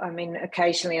do. I mean,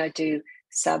 occasionally I do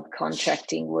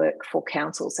subcontracting work for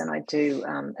councils, and I do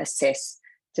assess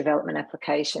development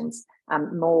applications.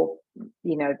 More,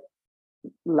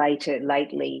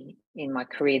 lately in my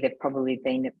career, they've probably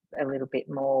been a little bit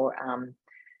more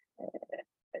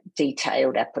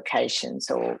detailed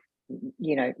applications, or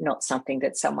not something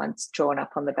that someone's drawn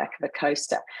up on the back of a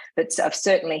coaster. But I've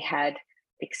certainly had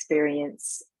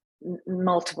experience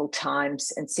multiple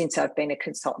times, and since I've been a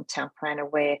consultant town planner,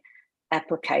 where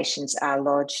applications are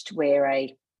lodged where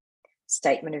a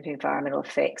statement of environmental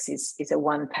effects is a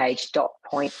one-page dot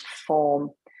point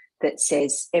form that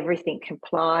says everything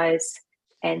complies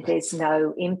and there's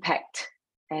no impact,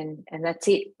 and that's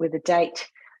it, with a date,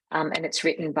 and it's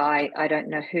written by I don't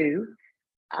know who.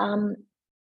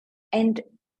 And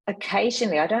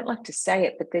occasionally, I don't like to say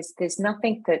it, but there's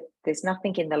nothing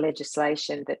in the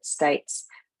legislation that states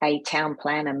a town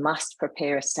planner must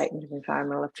prepare a statement of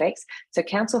environmental effects. So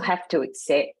council have to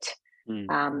accept,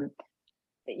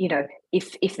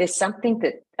 if there's something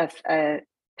that a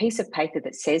piece of paper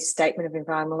that says statement of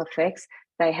environmental effects,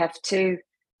 they have to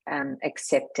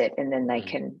accept it, and then they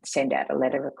can send out a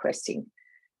letter requesting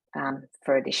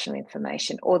for additional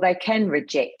information, or they can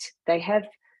reject. They have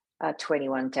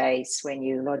 21 days when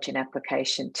you lodge an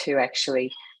application to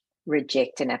actually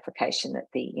reject an application that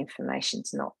the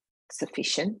information's not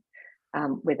sufficient,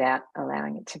 without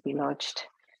allowing it to be lodged.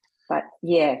 But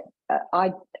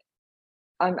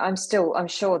I'm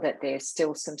sure that there's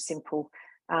still some simple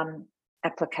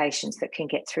applications that can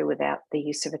get through without the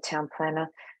use of a town planner.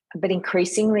 But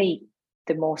increasingly,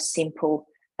 the more simple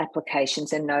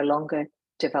applications are no longer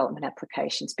development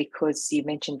applications, because you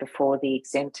mentioned before the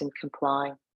exempt and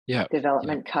complying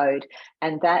development code,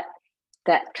 and that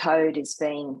code is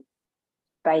being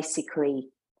basically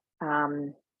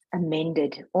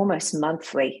amended almost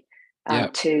monthly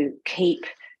to keep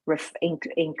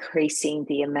increasing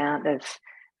the amount of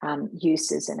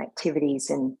uses and activities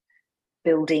and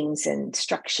buildings and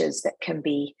structures that can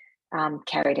be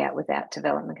carried out without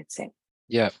development consent.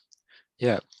 Yeah.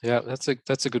 That's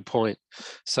a good point.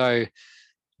 So,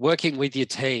 working with your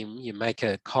team, you make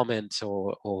a comment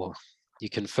or you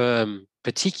confirm,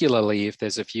 particularly if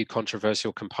there's a few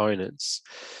controversial components.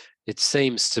 It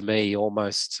seems to me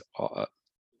almost a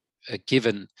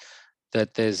given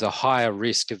that there's a higher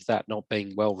risk of that not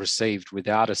being well received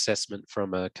without assessment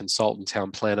from a consultant town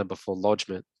planner before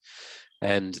lodgement.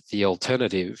 And the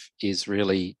alternative is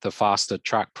really the faster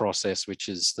track process, which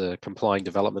is the complying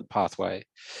development pathway.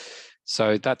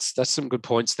 So that's some good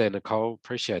points there, Nicole.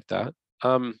 Appreciate that.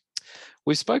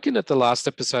 We've spoken at the last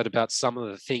episode about some of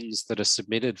the things that are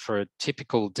submitted for a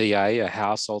typical DA, a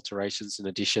house alterations and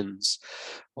additions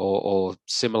or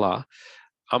similar.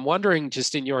 I'm wondering,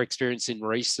 just in your experience in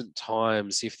recent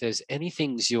times, if there's any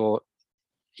things you're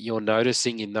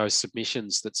noticing in those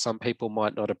submissions that some people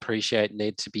might not appreciate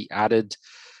need to be added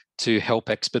to help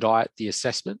expedite the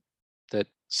assessment that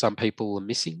some people are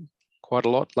missing quite a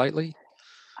lot lately?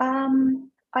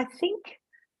 I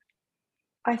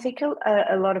think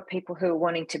a lot of people who are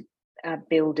wanting to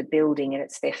build a building, and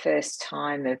it's their first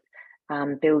time of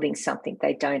building something,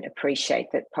 they don't appreciate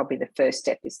that probably the first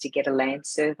step is to get a land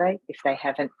survey if they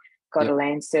haven't got a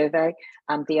land survey.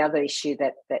 The other issue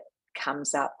that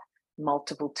comes up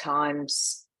multiple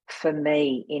times for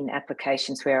me in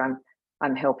applications where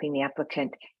I'm helping the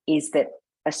applicant is that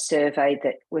a survey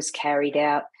that was carried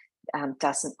out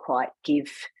doesn't quite give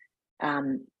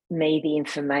me the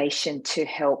information to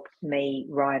help me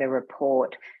write a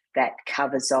report that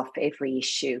covers off every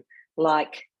issue,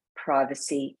 like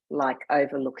privacy, like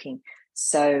overlooking.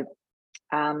 So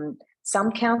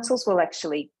some councils will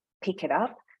actually pick it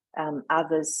up.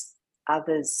 Others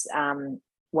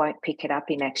won't pick it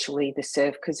up in actually the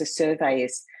survey, because a survey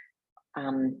is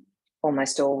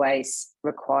almost always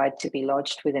required to be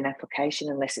lodged with an application,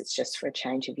 unless it's just for a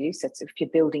change of use. That's if you're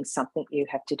building something, you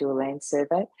have to do a land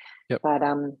survey. Yep. But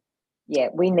yeah,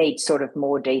 we need sort of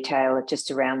more detail just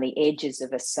around the edges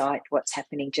of a site, what's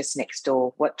happening just next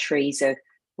door, what trees are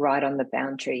right on the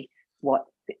boundary, what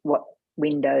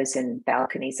windows and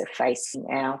balconies are facing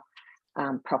our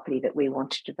property that we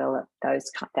want to develop.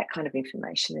 That kind of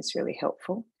information is really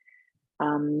helpful.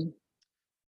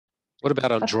 What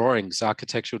about on drawings,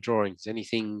 architectural drawings?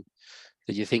 Anything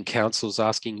that you think council's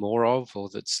asking more of or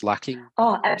that's lacking?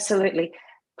 Oh, absolutely.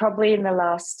 Probably in the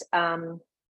last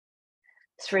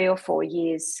 3 or 4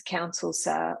 years, councils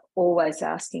are always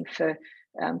asking for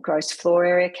gross floor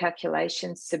area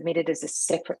calculations submitted as a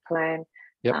separate plan.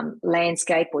 Yep.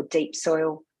 Landscape or deep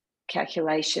soil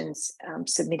calculations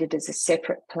submitted as a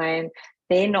separate plan.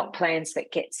 They're not plans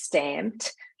that get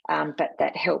stamped, but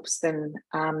that helps them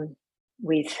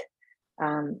with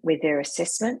their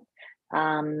assessment.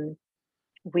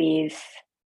 With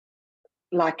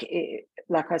like I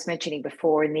was mentioning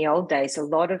before, in the old days, a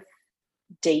lot of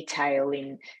detail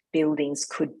in buildings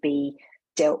could be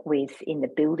dealt with in the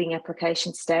building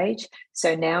application stage.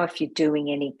 So now if you're doing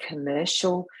any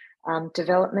commercial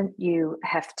development, you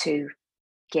have to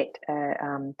get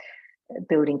a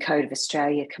Building Code of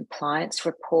Australia compliance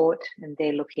report, and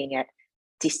they're looking at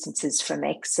distances from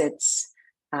exits,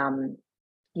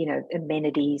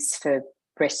 amenities for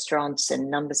restaurants and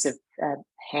numbers of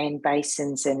hand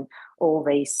basins and all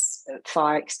these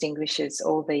fire extinguishers,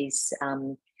 all these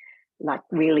like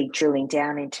really drilling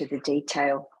down into the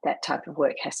detail. That type of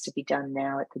work has to be done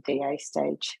now at the DA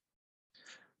stage.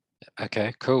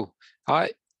 Okay, cool.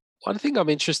 One thing I'm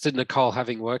interested in, Nicole,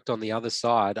 having worked on the other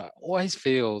side, I always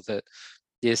feel that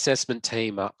the assessment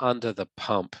team are under the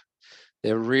pump.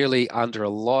 They're really under a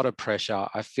lot of pressure.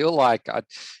 I feel like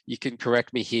you can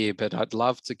correct me here, but I'd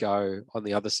love to go on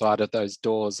the other side of those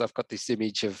doors. I've got this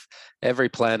image of every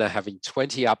planner having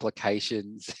 20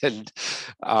 applications and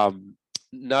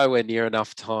nowhere near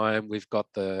enough time. We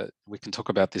can talk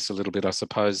about this a little bit, I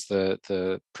suppose,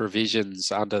 the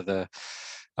provisions under the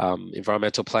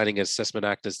Environmental Planning Assessment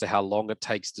Act as to how long it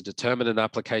takes to determine an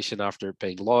application after it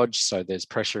being lodged. So there's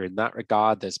pressure in that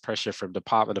regard. There's pressure from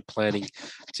Department of Planning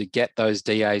to get those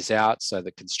DAs out so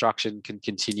that construction can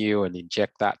continue and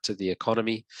inject that to the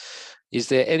economy. Is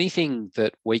there anything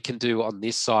that we can do on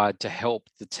this side to help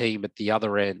the team at the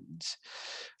other end?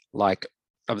 Like,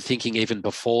 I'm thinking even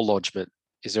before lodgement.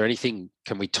 Is there anything,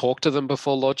 can we talk to them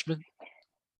before lodgement?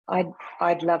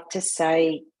 I'd love to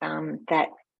say that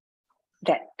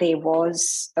there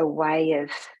was a way of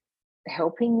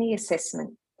helping the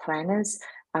assessment planners,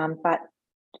 but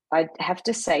I'd have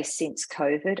to say since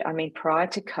COVID, I mean, prior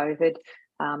to COVID,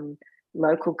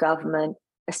 local government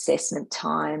assessment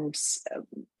times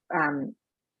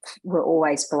were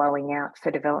always blowing out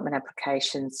for development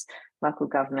applications. Local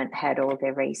government had all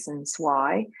their reasons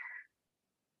why.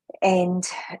 And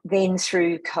then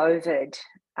through COVID,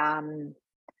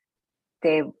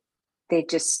 there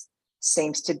just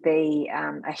seems to be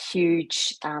a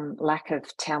huge lack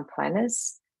of town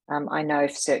planners. I know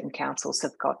certain councils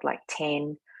have got like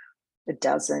 10, a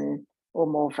dozen or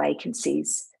more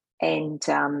vacancies, and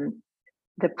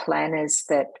the planners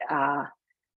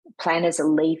are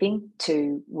leaving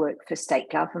to work for state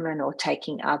government or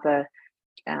taking other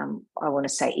I want to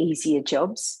say easier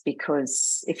jobs,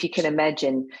 because if you can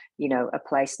imagine, a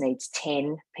place needs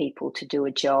 10 people to do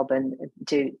a job and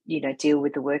deal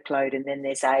with the workload, and then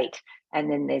there's 8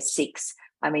 and then there's 6.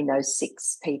 I mean, those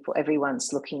 6 people,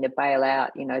 everyone's looking to bail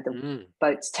out, the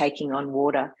boat's taking on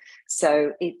water.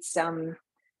 So it's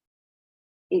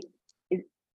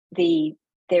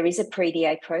there is a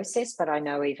pre-DA process, but I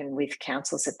know even with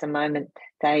councils at the moment,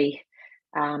 they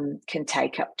can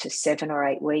take up to 7 or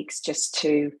 8 weeks just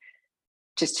to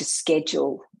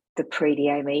schedule the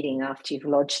pre-DA meeting after you've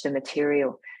lodged the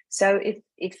material. So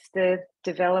if the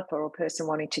developer or person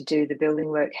wanting to do the building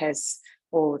work has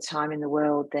all the time in the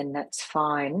world, then that's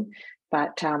fine.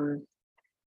 But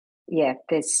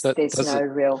there's no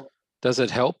real. Does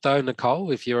it help though,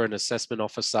 Nicole, if you're an assessment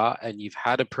officer and you've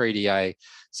had a pre-DA,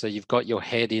 so you've got your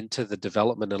head into the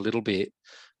development a little bit?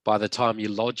 By the time you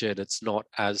lodge it, it's not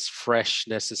as fresh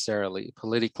necessarily,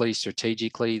 politically,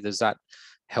 strategically. Does that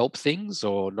help things,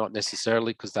 or not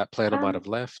necessarily because that planner might have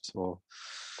left? Or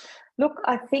look,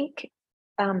 I think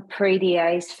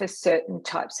pre-DAs for certain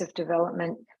types of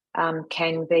development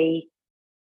can be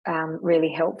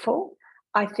really helpful.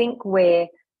 I think where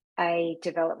a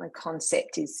development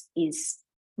concept is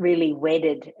really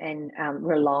wedded and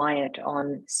reliant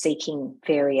on seeking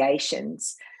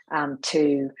variations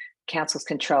to council's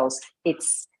controls,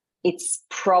 it's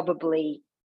probably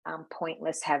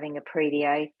pointless having a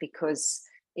pre-DA, because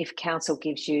if council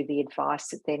gives you the advice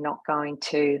that they're not going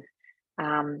to,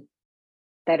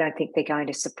 they don't think they're going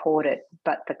to support it,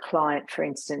 but the client, for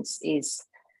instance, is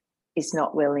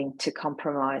not willing to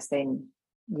compromise, then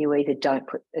you either don't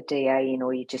put a DA in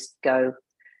or you just go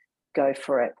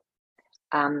for it.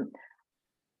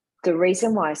 The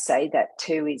reason why I say that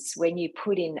too is when you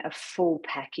put in a full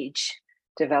package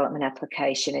development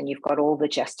application and you've got all the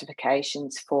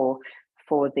justifications for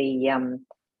the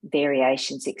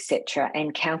variations, etc.,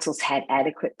 and council's had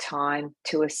adequate time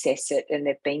to assess it and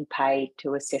they've been paid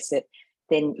to assess it,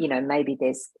 then maybe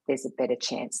there's a better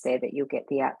chance there that you'll get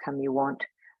the outcome you want.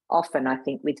 Often, I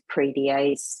think with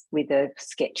pre-DAs with a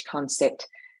sketch concept,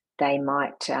 they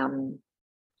might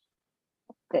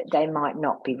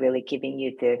not be really giving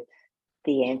you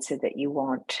the answer that you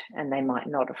want, and they might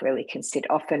not have really considered.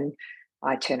 Often,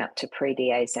 I turn up to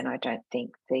pre-DAs and I don't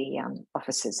think the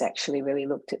officers actually really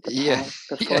looked at the plan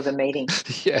before the meeting.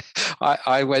 Yeah,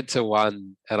 I went to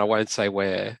one, and I won't say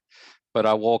where, but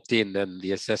I walked in and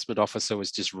the assessment officer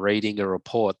was just reading a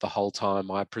report the whole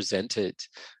time I presented.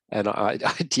 And I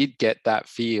did get that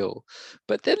feel.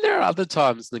 But then there are other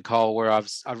times, Nicole, where I've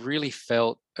really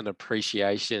felt an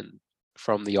appreciation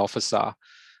from the officer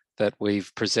that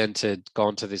we've presented,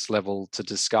 gone to this level to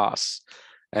discuss.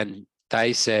 And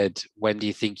they said, when do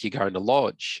you think you're going to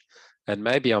lodge? And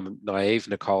maybe I'm naive,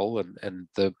 Nicole, and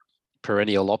the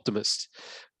perennial optimist,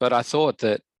 but I thought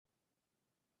that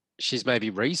she's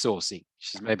maybe resourcing.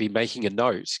 She's maybe making a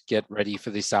note, get ready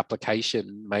for this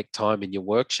application, make time in your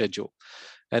work schedule.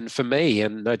 And for me,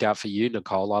 and no doubt for you,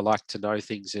 Nicole, I like to know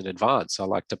things in advance. I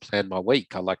like to plan my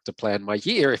week. I like to plan my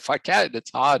year if I can.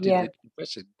 It's hard in the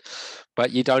profession.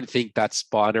 But you don't think that's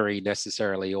binary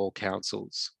necessarily, all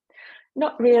councils?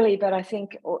 Not really, but I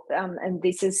think, and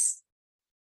this is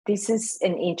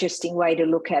an interesting way to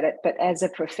look at it, but as a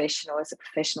professional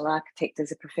architect,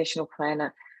 as a professional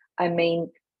planner, I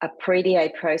mean, a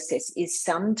pre-DA process is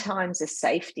sometimes a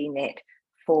safety net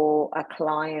for a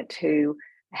client who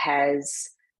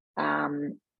has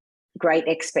great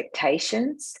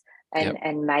expectations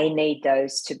and may need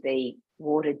those to be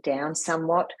watered down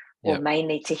somewhat, or may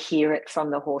need to hear it from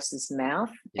the horse's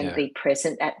mouth and be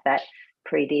present at that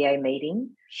pre-DA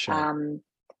meeting. Sure.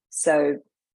 So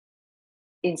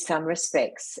in some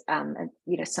respects,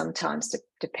 sometimes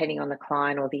depending on the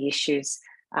client or the issues,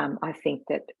 I think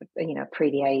that,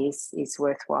 pre-DA is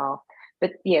worthwhile.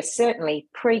 But yes, certainly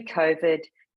pre-COVID,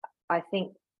 I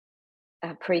think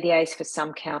pre-DAs for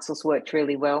some councils worked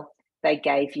really well. They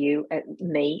gave you,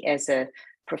 me as a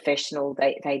professional,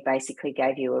 they basically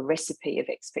gave you a recipe of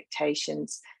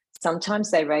expectations. Sometimes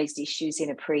they raised issues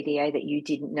in a pre-DA that you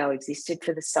didn't know existed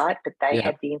for the site, but they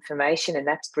had the information, and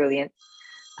that's brilliant.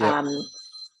 So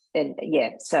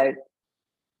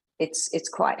it's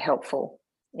quite helpful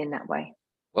in that way.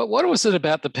 Well, what was it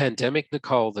about the pandemic,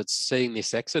 Nicole, that's seeing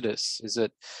this exodus? Is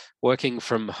it working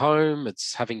from home?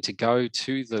 It's having to go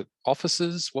to the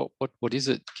offices? What is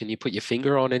it? Can you put your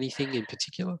finger on anything in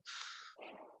particular?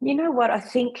 You know what? I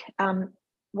think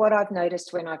what I've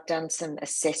noticed when I've done some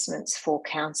assessments for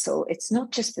council, it's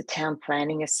not just the town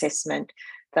planning assessment.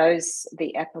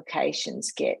 The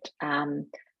applications get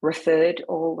referred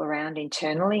all around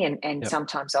internally and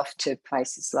sometimes off to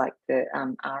places like the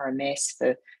RMS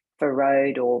for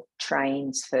road, or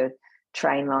trains for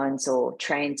train lines, or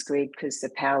Transgrid because the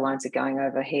power lines are going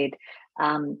overhead.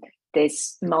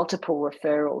 There's multiple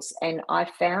referrals. And I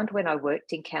found when I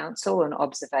worked in council and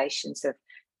observations of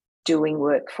doing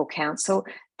work for council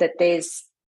that there's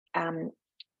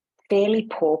fairly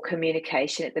poor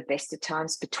communication at the best of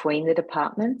times between the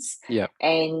departments. Yeah.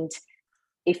 And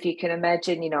if you can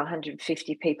imagine,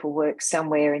 150 people work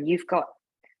somewhere and you've got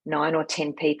 9 or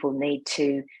 10 people need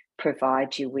to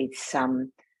provide you with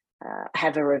some,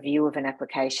 have a review of an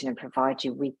application and provide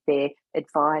you with their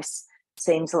advice.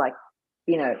 Seems like,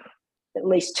 at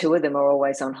least 2 of them are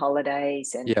always on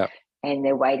holidays and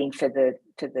they're waiting for the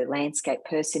landscape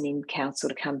person in council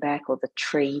to come back, or the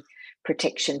tree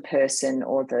protection person,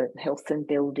 or the health and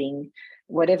building,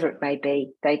 whatever it may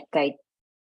be.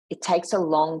 It takes a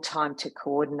long time to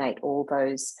coordinate all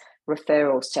those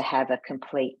referrals to have a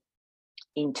complete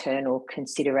internal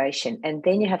consideration, and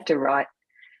then you have to write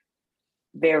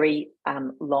very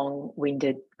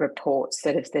long-winded reports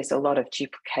that if there's a lot of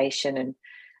duplication,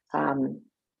 and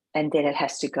and then it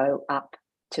has to go up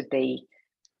to be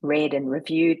read and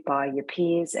reviewed by your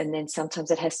peers, and then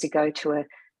sometimes it has to go to a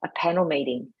panel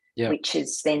meeting, which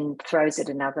is then throws it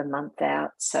another month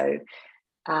out. So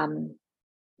I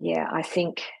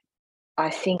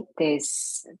think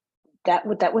there's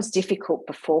that was difficult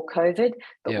before COVID,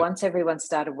 but once everyone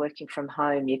started working from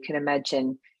home, you can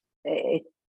imagine it'd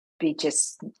be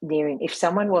just nearing. If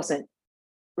someone wasn't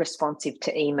responsive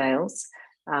to emails,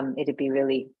 it'd be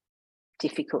really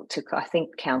difficult to. I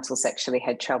think councils actually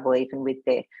had trouble even with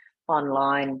their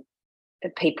online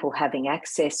people having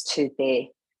access to their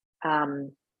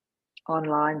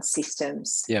online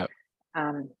systems.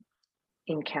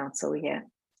 In council,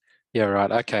 Yeah,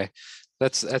 right. Okay.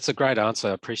 That's a great answer.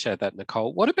 I appreciate that,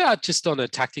 Nicole. What about just on a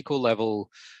tactical level?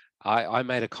 I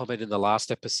made a comment in the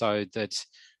last episode that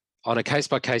on a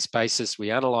case-by-case basis,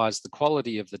 we analyze the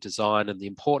quality of the design and the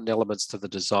important elements to the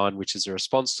design, which is a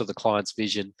response to the client's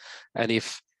vision. And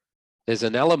if there's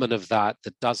an element of that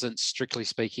that doesn't, strictly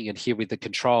speaking, adhere with the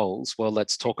controls, well,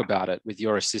 let's talk about it with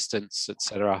your assistance,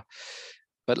 etc.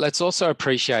 But let's also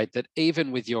appreciate that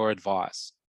even with your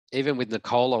advice, even with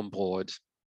Nicole on board,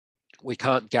 we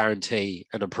can't guarantee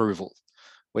an approval.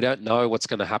 We don't know what's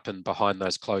going to happen behind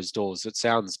those closed doors. It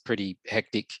sounds pretty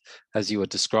hectic as you were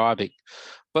describing.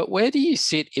 But where do you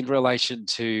sit in relation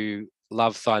to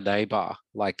love thy neighbour?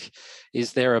 Like,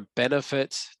 is there a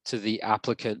benefit to the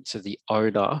applicant, to the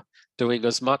owner, doing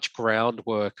as much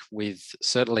groundwork with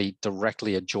certainly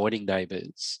directly adjoining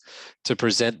neighbours to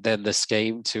present then the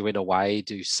scheme to, in a way,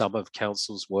 do some of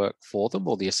council's work for them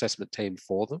or the assessment team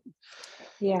for them?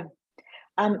 Yeah.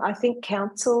 I think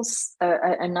councils,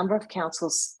 a number of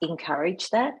councils encourage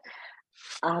that.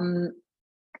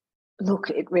 Look,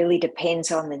 it really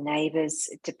depends on the neighbours.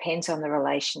 It depends on the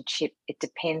relationship. It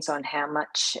depends on how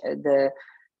much the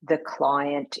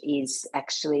client is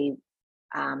actually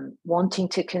wanting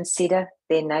to consider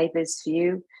their neighbour's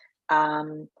view.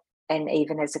 And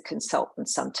even as a consultant,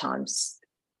 sometimes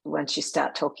once you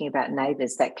start talking about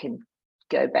neighbours, that can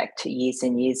go back to years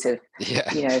and years of,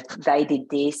 they did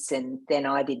this and then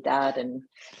I did that, and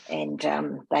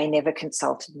they never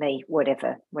consulted me,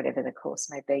 whatever the course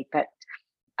may be. But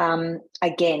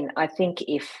again, I think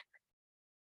if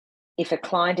a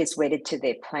client is wedded to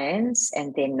their plans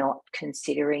and they're not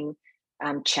considering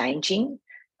changing,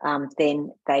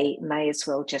 then they may as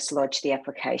well just lodge the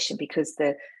application, because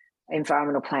the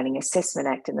Environmental Planning Assessment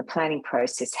Act and the planning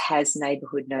process has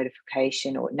neighbourhood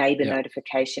notification or neighbour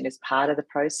notification as part of the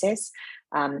process.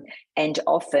 And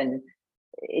often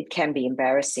it can be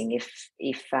embarrassing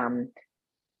if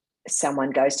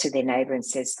someone goes to their neighbour and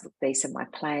says, look, these are my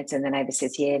plans, and the neighbour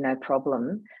says, yeah, no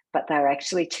problem, but they're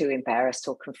actually too embarrassed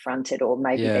or confronted, or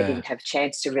maybe they didn't have a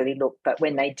chance to really look. But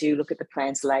when they do look at the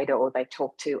plans later, or they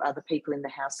talk to other people in the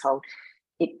household,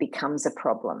 it becomes a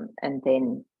problem. And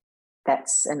then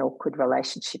that's an awkward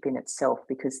relationship in itself,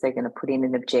 because they're going to put in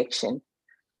an objection,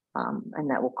 and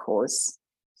that will cause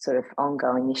sort of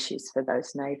ongoing issues for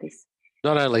those neighbours.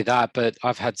 Not only that, but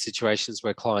I've had situations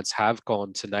where clients have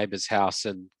gone to neighbour's house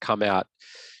and come out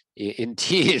in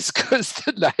tears because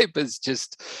the neighbours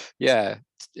just,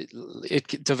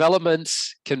 development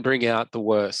can bring out the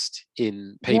worst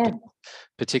in people,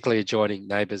 particularly adjoining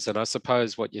neighbours. And I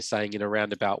suppose what you're saying in a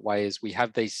roundabout way is we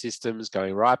have these systems,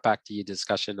 going right back to your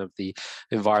discussion of the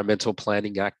Environmental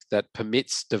Planning Act, that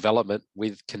permits development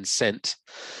with consent.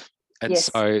 And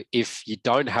so if you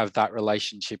don't have that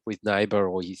relationship with neighbour,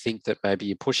 or you think that maybe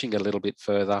you're pushing a little bit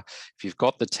further, if you've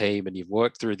got the team and you've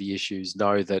worked through the issues,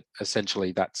 know that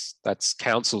essentially that's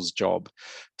council's job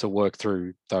to work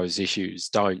through those issues.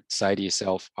 Don't say to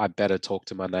yourself, I better talk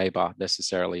to my neighbour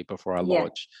necessarily before I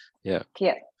lodge. Yeah.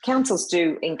 Councils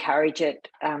do encourage it,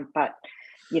 but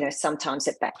sometimes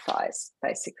it backfires,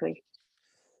 basically.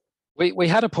 We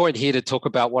had a point here to talk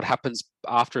about what happens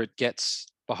after it gets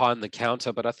behind the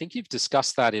counter, but I think you've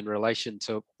discussed that in relation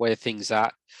to where things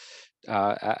at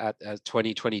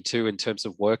 2022 in terms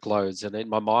of workloads. And in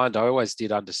my mind, I always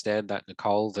did understand that,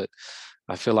 Nicole, that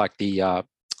I feel like the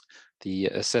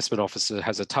assessment officer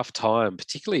has a tough time,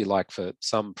 particularly like for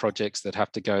some projects that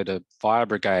have to go to fire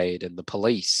brigade and the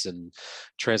police and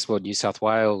Transport New South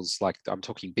Wales. Like, I'm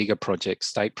talking bigger projects,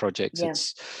 state projects.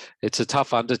 It's a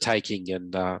tough undertaking,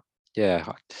 and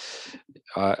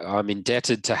I'm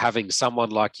indebted to having someone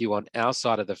like you on our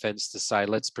side of the fence to say,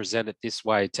 let's present it this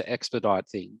way to expedite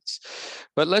things.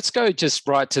 But let's go just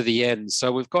right to the end.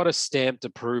 So we've got a stamped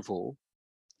approval.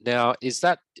 Now, is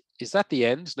that the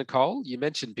end, Nicole? You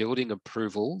mentioned building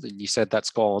approval, and you said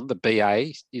that's gone. The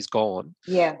BA is gone.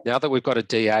 Yeah. Now that we've got a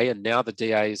DA, and now the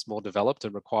DA is more developed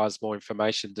and requires more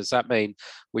information, does that mean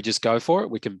we just go for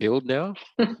it? We can build now?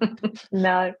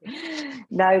 No,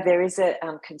 there is a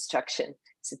construction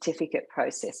certificate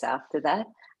process after that.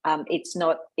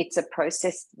 It's a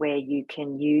process where you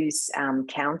can use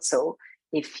council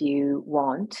if you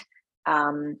want.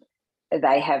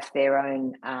 They have their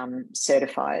own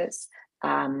certifiers,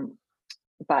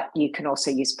 but you can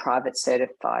also use private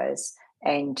certifiers,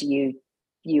 and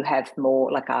you have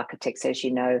more, like architects, as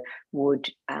you know, would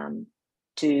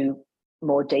do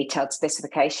more detailed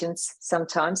specifications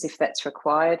sometimes if that's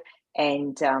required,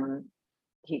 and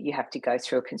you have to go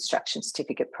through a construction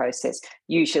certificate process.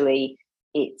 Usually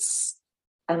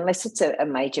unless it's a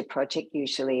major project,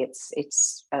 usually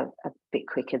it's a bit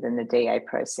quicker than the DA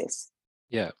process.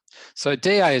 Yeah. So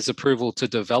DA is approval to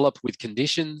develop with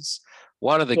conditions.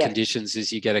 One of the conditions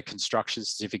is you get a construction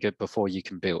certificate before you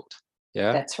can build.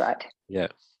 Yeah. That's right. Yeah.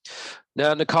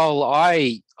 Now, Nicole,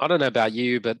 I don't know about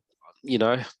you, but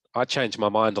I change my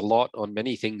mind a lot on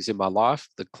many things in my life.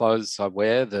 The clothes I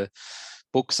wear, the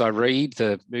books I read,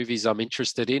 the movies I'm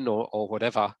interested in, or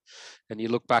whatever. And you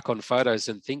look back on photos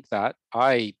and think that.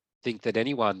 I think that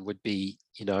anyone would be,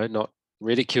 not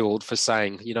ridiculed for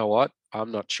saying, you know what,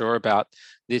 I'm not sure about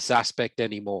this aspect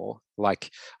anymore.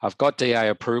 Like, I've got DA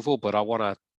approval, but I want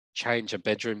to change a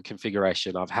bedroom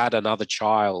configuration. I've had another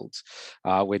child.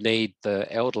 We need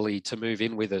the elderly to move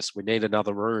in with us. We need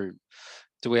another room.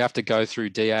 Do we have to go through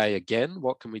DA again?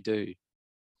 What can we do?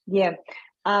 Yeah.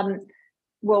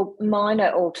 Well, minor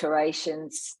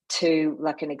alterations to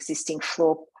like an existing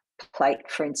floor plate,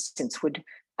 for instance, would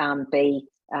be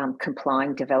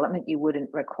complying development. You wouldn't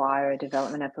require a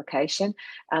development application.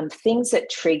 Things that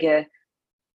trigger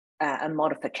a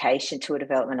modification to a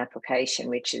development application,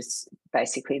 which is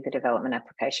basically the development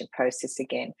application process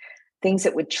again. Things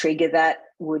that would trigger that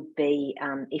would be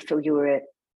if you were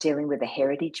dealing with a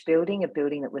heritage building, a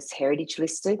building that was heritage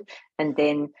listed, and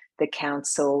then the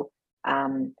council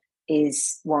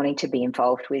is wanting to be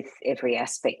involved with every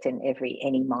aspect and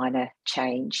any minor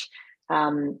change.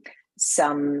 The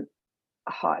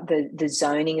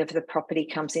zoning of the property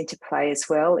comes into play as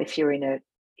well. If you're in an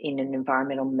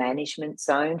environmental management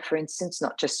zone, for instance,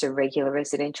 not just a regular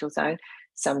residential zone,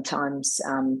 sometimes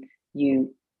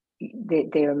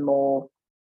there are more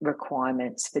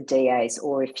requirements for DAs.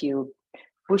 Or if you're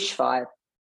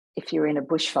in a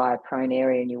bushfire prone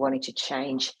area and you're wanting to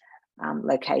change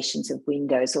locations of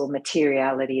windows or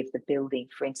materiality of the building,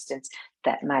 for instance,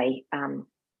 that may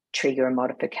trigger a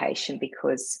modification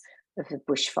because of the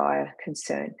bushfire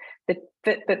concern. But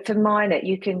for minor,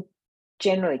 you can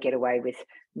generally get away with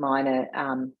minor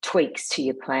tweaks to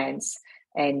your plans,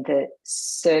 and the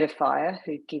certifier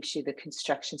who gives you the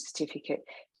construction certificate,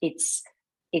 it's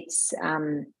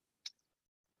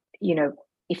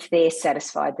if they're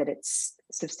satisfied that it's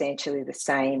substantially the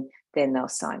same, then they'll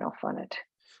sign off on it.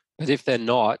 But if they're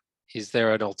not, is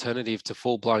there an alternative to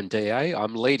full-blown DA?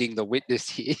 I'm leading the witness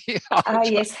here.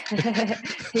 Yes.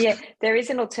 Yeah, there is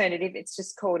an alternative. It's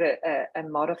just called a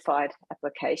modified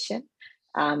application.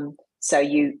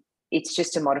 It's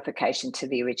just a modification to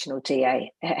the original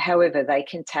DA. However, they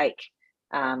can take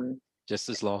just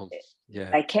as long.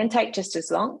 Yeah, they can take just as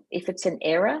long if it's an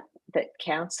error that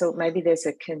council. Maybe there's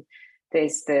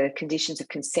the conditions of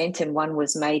consent and one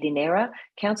was made in error.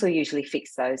 Council usually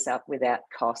fix those up without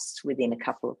cost within a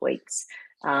couple of weeks.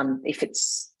 If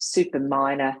it's super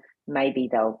minor, maybe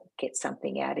they'll get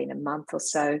something out in a month or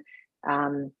so.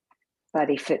 But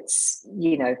if it's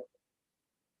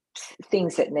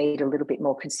things that need a little bit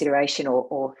more consideration,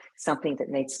 or something that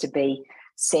needs to be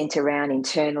sent around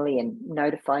internally and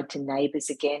notified to neighbours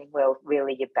again, well,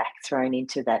 really you're back thrown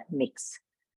into that mix.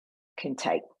 Can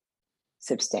take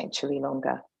substantially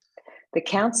longer. The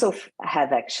council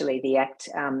have actually, the Act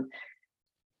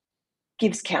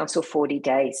gives council 40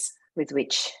 days with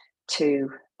which the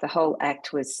whole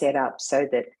Act was set up so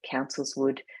that councils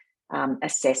would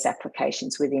assess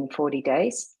applications within 40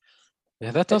 days.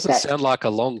 Yeah, that doesn't sound like a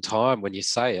long time when you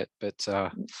say it, but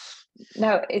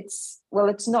no, it's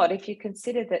not. If you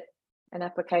consider that an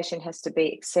application has to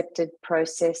be accepted,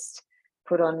 processed,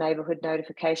 put on neighbourhood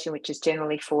notification, which is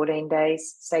generally 14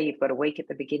 days. Say you've got a week at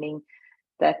the beginning,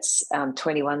 that's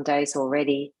 21 days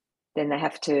already. Then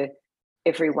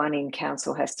everyone in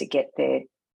council has to get their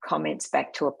comments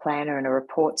back to a planner, and a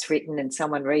report's written and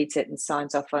someone reads it and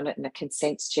signs off on it and a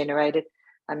consent's generated.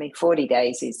 I mean, 40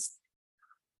 days is,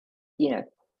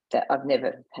 that I've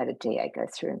never had a DA go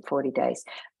through in 40 days.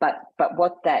 But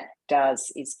what that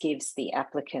does is gives the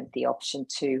applicant the option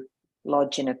to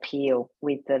lodge an appeal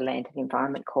with the Land and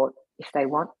Environment Court if they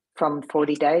want from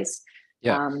 40 days,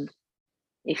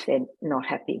 if they're not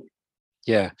happy.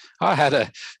 Yeah, I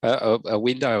had a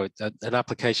window, an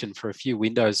application for a few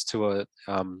windows to a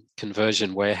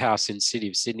conversion warehouse in City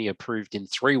of Sydney approved in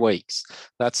 3 weeks.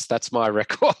 That's my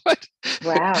record.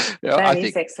 Wow, That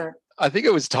is excellent. I think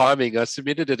it was timing. I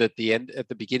submitted it at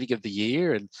the beginning of the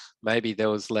year, and maybe there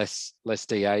was less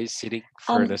DAs sitting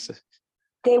for an.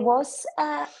 There was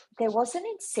an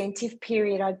incentive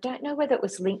period. I don't know whether it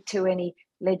was linked to any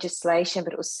legislation,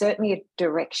 but it was certainly a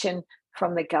direction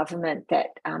from the government that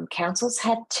councils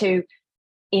had to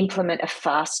implement a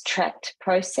fast-tracked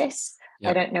process. Yep.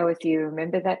 I don't know if you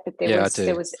remember that, but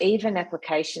there was even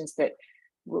applications that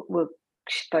were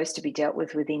supposed to be dealt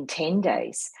with within 10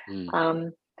 days.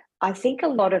 I think a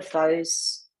lot of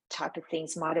those type of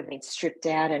things might have been stripped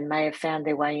out and may have found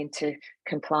their way into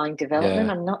complying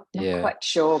development. I'm not quite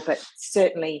sure, but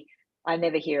certainly I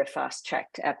never hear of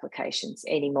fast-tracked applications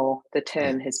anymore. The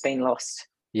term has been lost.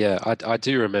 Yeah, I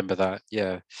do remember that.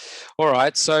 Yeah. All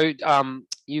right. So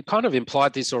you kind of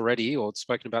implied this already or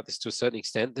spoken about this to a certain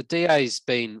extent. The DA's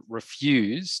been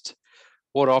refused.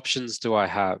 What options do I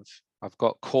have? I've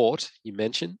got court, you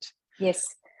mentioned. Yes.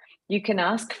 You can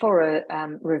ask for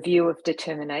a review of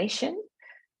determination.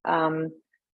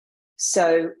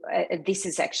 So this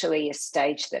is actually a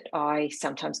stage that I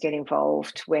sometimes get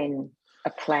involved when a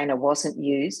planner wasn't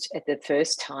used at the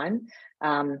first time.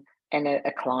 And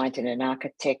a client and an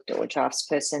architect or a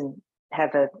draftsperson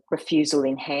have a refusal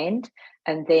in hand.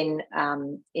 And then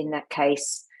in that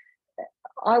case,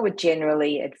 I would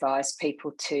generally advise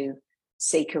people to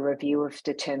seek a review of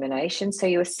determination. So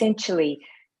you essentially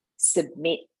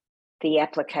submit the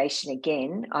application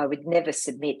again. I would never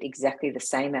submit exactly the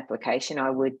same application. I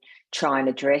would try and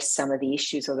address some of the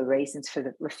issues or the reasons for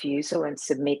the refusal and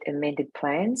submit amended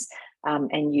plans.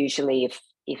 And usually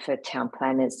if a town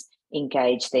planner's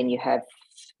engaged, then you have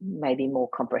maybe more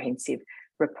comprehensive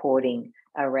reporting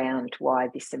around why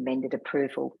this amended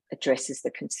approval addresses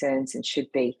the concerns and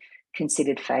should be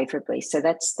considered favourably. So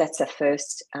that's a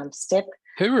first step.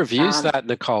 Who reviews that,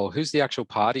 Nicole? Who's the actual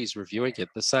parties reviewing it?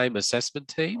 The same assessment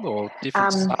team or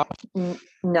different staff?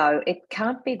 No, it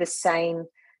can't be the same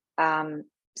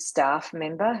staff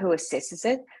member who assesses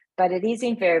it, but it is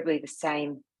invariably the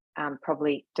same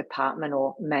probably department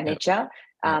or manager.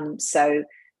 Yep. So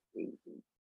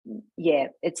yeah,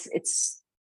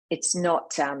 it's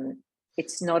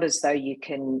not as though you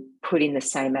can put in the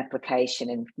same application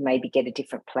and maybe get a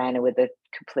different planner with a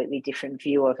completely different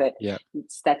view of it. Yeah,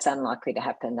 that's unlikely to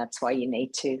happen. That's why you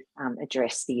need to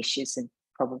address the issues and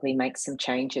probably make some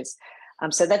changes.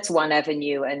 So that's one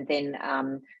avenue, and then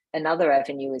another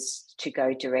avenue is to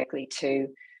go directly to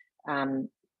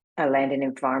a Land and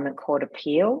Environment Court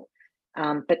appeal,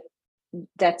 but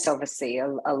that's obviously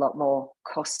a lot more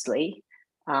costly.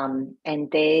 And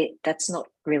that's not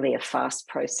really a fast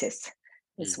process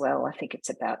as well. I think it's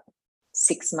about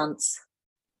 6 months.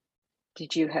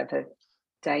 Did you have a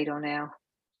date on our?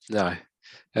 No,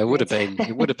 it would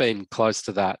have been close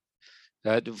to that.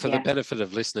 For the benefit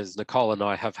of listeners, Nicole and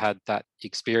I have had that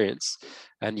experience,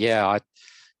 and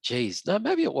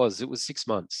maybe it was 6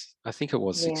 months. I think it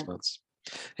was 6 months.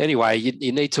 Anyway,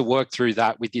 you need to work through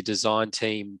that with your design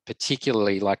team,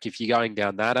 particularly like if you're going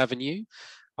down that avenue.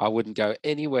 I wouldn't go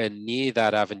anywhere near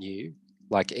that avenue,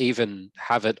 like even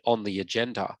have it on the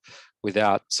agenda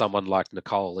without someone like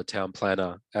Nicole, the town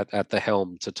planner, at the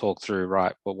helm to talk through,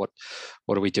 right, well,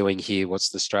 what are we doing here? What's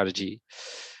the strategy?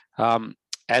 And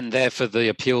there for the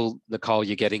appeal, Nicole,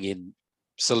 you're getting in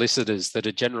solicitors that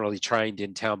are generally trained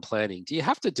in town planning. Do you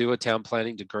have to do a town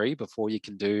planning degree before you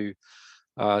can do,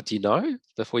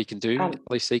 before you can do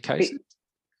LEC cases?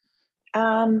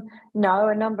 No,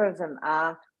 a number of them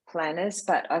are planners,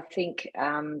 but I think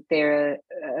there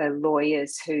are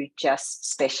lawyers who just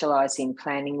specialise in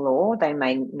planning law. They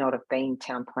may not have been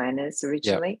town planners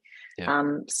originally.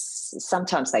 Yep.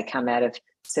 Sometimes they come out of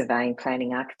surveying,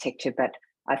 planning, architecture, but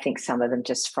I think some of them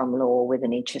just from law with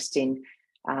an interest in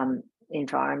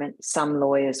environment. Some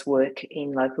lawyers work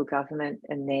in local government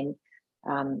and then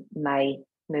may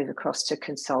move across to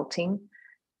consulting.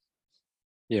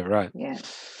 Yeah, right. Yeah.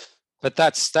 But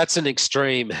that's an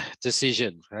extreme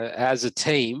decision. As a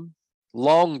team,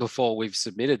 long before we've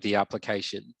submitted the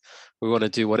application, we want to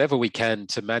do whatever we can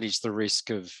to manage the risk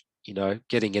of,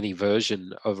 getting any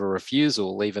version of a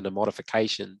refusal, even a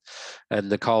modification. And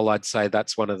Nicole, I'd say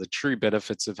that's one of the true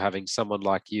benefits of having someone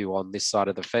like you on this side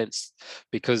of the fence,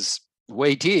 because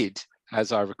we did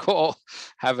as I recall,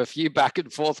 have a few back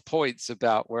and forth points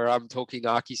about where I'm talking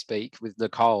archi-speak with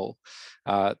Nicole,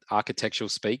 architectural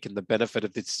speak, and the benefit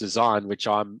of this design, which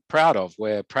I'm proud of,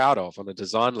 we're proud of on a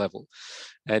design level.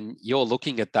 And you're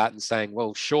looking at that and saying,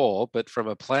 well, sure, but from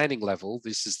a planning level,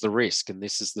 this is the risk and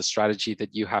this is the strategy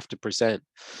that you have to present.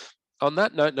 On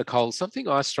that note, Nicole, something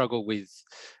I struggle with,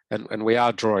 and we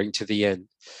are drawing to the end,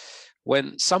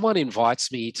 when someone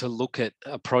invites me to look at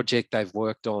a project they've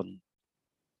worked on,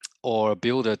 or a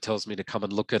builder tells me to come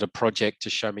and look at a project to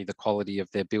show me the quality of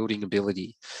their building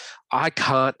ability, I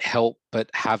can't help but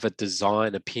have a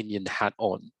design opinion hat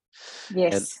on.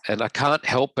 Yes. And I can't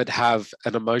help but have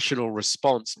an emotional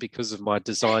response because of my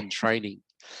design training.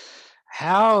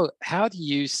 How do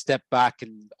you step back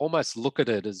and almost look at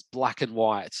it as black and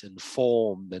white and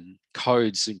form and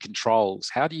codes and controls?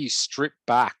 How do you strip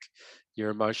back your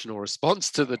emotional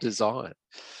response to the design?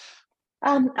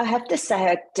 I have to say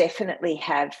I definitely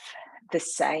have the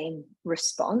same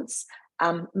response.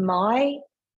 My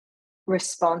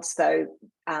response, though,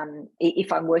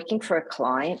 if I'm working for a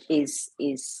client,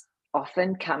 is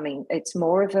often coming. It's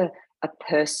more of a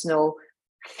personal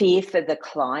fear for the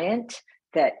client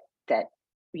that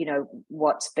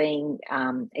what's being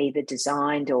either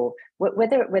designed, or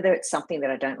whether it's something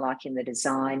that I don't like in the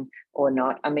design or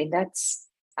not. I mean, that's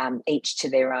each to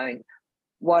their own.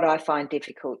 What I find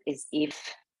difficult is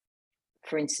if,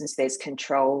 for instance, there's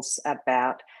controls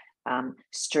about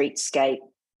streetscape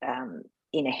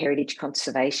in a heritage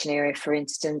conservation area, for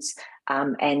instance,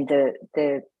 and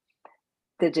the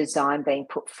design being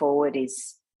put forward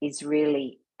is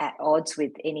really at odds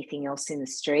with anything else in the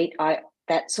street.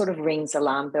 That sort of rings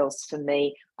alarm bells for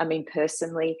me. I mean,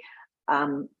 personally,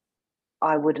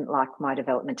 I wouldn't like my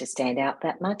development to stand out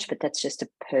that much, but that's just a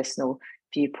personal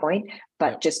viewpoint.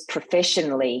 But just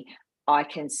professionally, I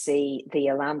can see the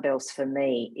alarm bells for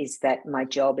me is that my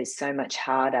job is so much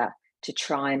harder to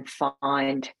try and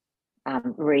find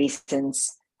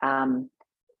reasons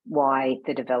why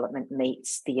the development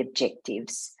meets the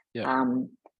objectives.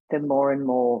 The more and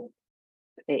more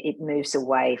it moves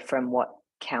away from what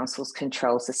council's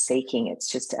controls are seeking, it's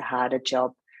just a harder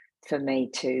job for me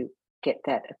to get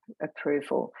that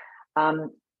approval.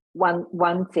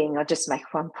 One thing, I'll just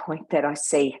make one point that I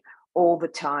see all the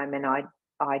time, and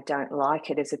I don't like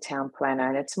it as a town planner,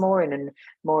 and it's more in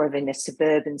a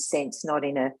suburban sense, not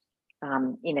in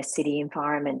a city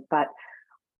environment. But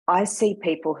I see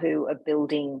people who are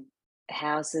building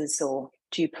houses or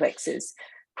duplexes,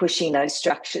 pushing those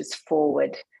structures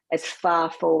forward, as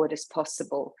far forward as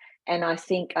possible. And I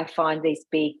find these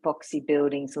big boxy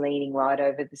buildings leaning right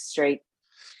over the street.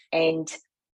 And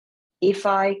if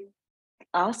I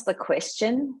ask the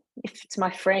question, if it's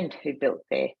my friend who built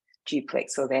their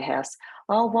duplex or their house,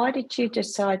 oh, why did you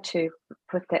decide to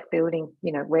put that building,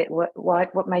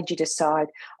 what made you decide?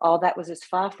 Oh, that was as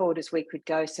far forward as we could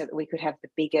go so that we could have the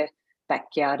bigger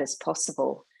backyard as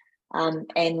possible.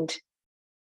 And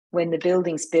when the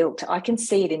building's built, I can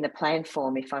see it in the plan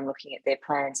form if I'm looking at their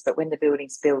plans, but when the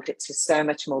building's built, it's just so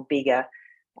much more bigger.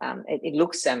 It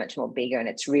looks so much more bigger, and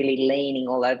it's really leaning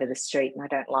all over the street, and I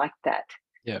don't like that.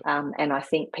 And I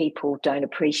think people don't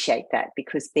appreciate that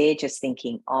because they're just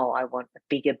thinking, oh, I want a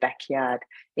bigger backyard,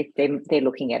 if they're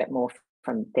looking at it more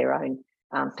from their own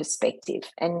perspective.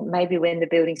 And maybe when the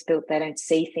building's built, they don't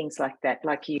see things like that.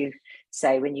 Like you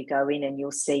say, when you go in and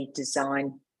you'll see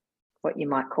design, what you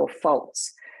might call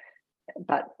faults,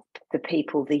 but the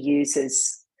people, the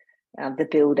users, the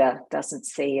builder doesn't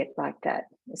see it like that.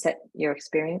 Is that your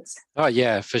experience? Oh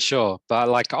yeah, for sure. But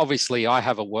like, obviously I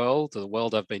have the world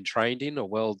I've been trained in, the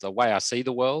way I see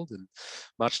the world, and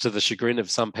much to the chagrin of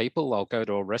some people, I'll go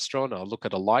to a restaurant, I'll look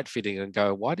at a light fitting and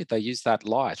go, why did they use that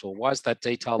light? Or why is that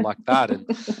detail like that? And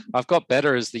I've got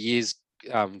better as the years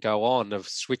go on of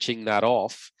switching that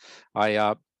off.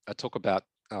 I talk about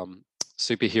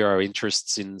superhero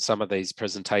interests in some of these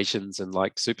presentations, and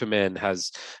like Superman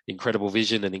has incredible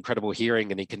vision and incredible hearing,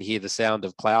 and he can hear the sound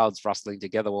of clouds rustling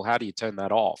together. Well, how do you turn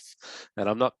that off? And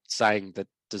I'm not saying that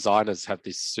designers have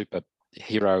this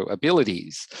superhero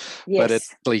abilities, but it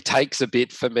really takes a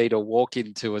bit for me to walk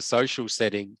into a social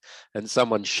setting and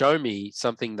someone show me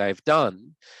something they've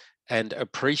done and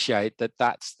appreciate that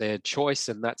that's their choice,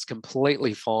 and that's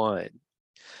completely fine.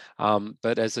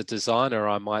 But as a designer,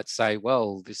 I might say,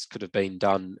 well, this could have been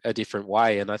done a different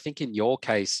way. And I think in your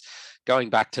case, going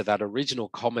back to that original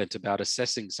comment about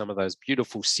assessing some of those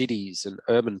beautiful cities and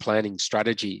urban planning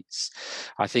strategies,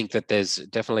 I think that there's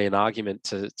definitely an argument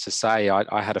to say,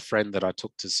 I had a friend that I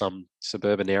took to some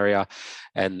suburban area,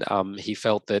 and he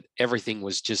felt that everything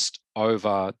was just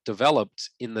overdeveloped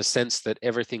in the sense that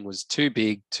everything was too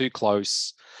big, too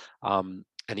close,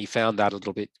 and he found that a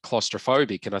little bit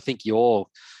claustrophobic. And I think you're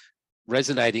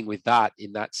resonating with that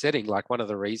in that setting. Like, one of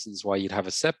the reasons why you'd have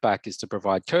a setback is to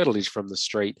provide curtilage from the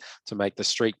street to make the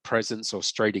street presence or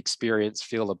street experience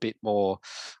feel a bit more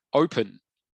open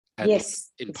and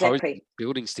Yes, impose exactly.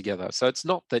 buildings together. So it's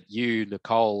not that you,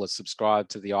 Nicole, are subscribed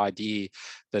to the idea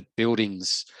that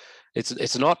buildings,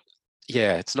 it's not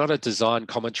a design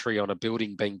commentary on a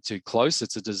building being too close.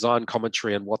 It's a design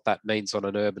commentary on what that means on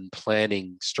an urban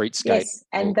planning streetscape. Yes,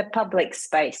 and the public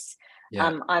space.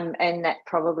 Yeah. And that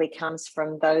probably comes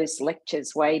from those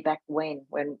lectures way back when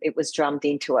it was drummed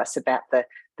into us about the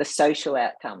social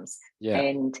outcomes. Yeah.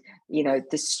 And, you know,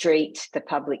 the street, the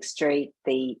public street,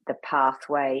 the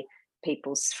pathway,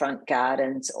 people's front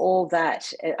gardens, all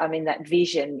that. I mean, that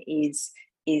vision is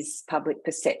public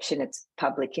perception, it's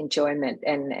public enjoyment.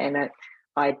 And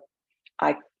I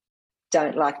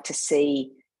don't like to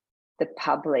see the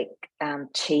public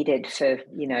cheated for,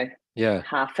 you know,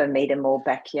 half a metre more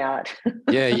backyard.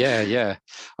 Yeah.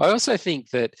 I also think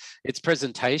that it's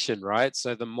presentation, right?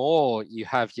 So the more you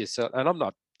have yourself, and I'm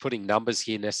not putting numbers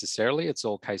here necessarily, it's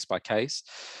all case by case,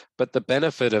 but the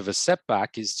benefit of a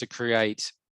setback is to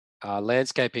create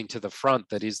landscaping to the front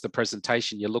that is the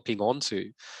presentation you're looking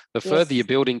onto. The further you're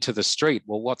building to the street,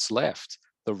 well, what's left?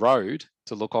 The road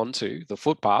to look onto, the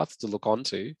footpath to look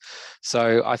onto.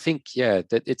 So I think,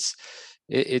 that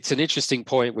it's an interesting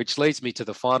point, which leads me to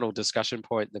the final discussion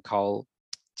point, Nicole.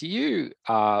 Do you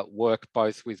work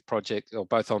both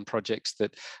on projects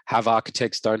that have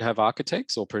architects, don't have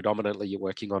architects, or predominantly you're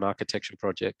working on architectural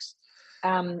projects?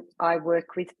 I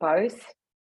work with both.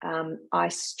 I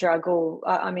struggle.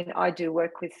 I mean, I do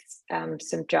work with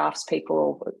some drafts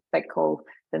people. They call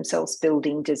themselves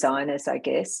building designers, I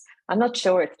guess. I'm not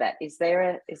sure if that is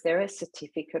there a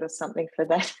certificate or something for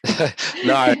that.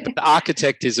 No, but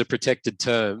architect is a protected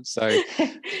term. So,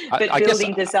 but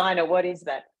building designer, what is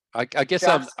that? I guess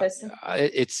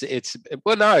it's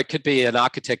well, no, it could be an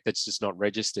architect that's just not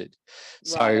registered.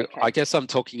 So right, okay. I guess I'm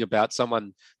talking about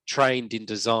someone trained in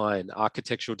design,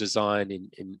 architectural design,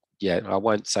 I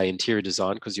won't say interior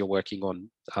design because you're working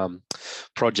on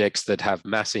projects that have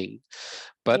massing.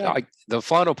 But the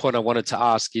final point I wanted to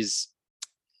ask is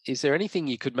there anything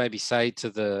you could maybe say to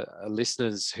the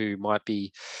listeners who might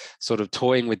be sort of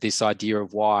toying with this idea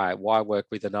of why work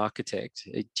with an architect?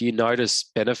 Do you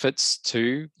notice benefits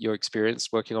to your experience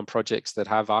working on projects that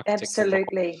have architects?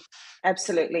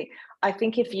 Absolutely. I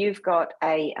think if you've got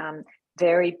a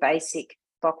very basic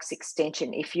box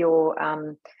extension, if your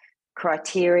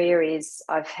criteria is,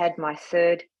 I've had my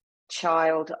third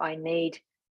child, I need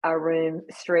a room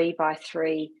 3 by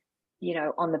 3, you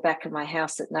know, on the back of my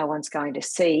house that no one's going to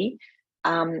see,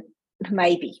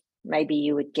 maybe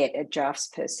you would get a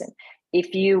draftsperson.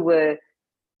 If you were,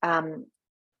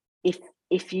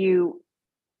 if you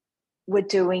were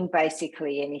doing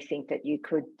basically anything that you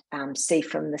could see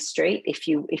from the street, if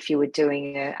you were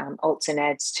doing alts and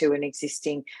adds to an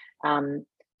existing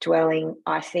dwelling,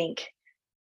 I think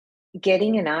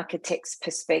getting an architect's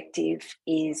perspective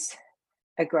is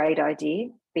a great idea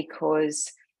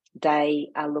because they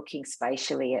are looking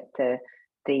spatially at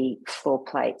the floor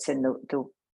plates and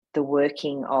the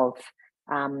working of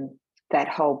that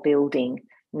whole building,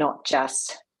 not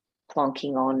just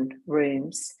plonking on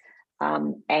rooms,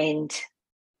 and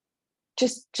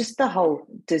just the whole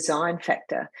design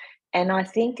factor. And I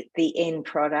think the end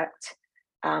product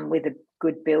with a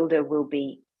good builder will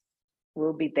be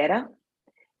better.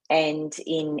 And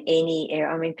in any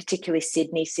area, I mean, particularly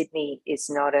Sydney is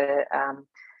not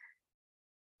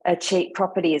a cheap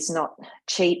property, is not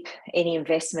cheap. Any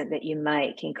investment that you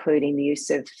make, including the use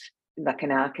of like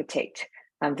an architect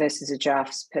versus a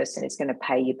draftsperson, is going to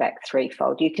pay you back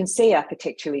threefold. You can see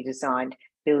architecturally designed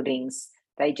buildings,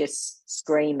 they just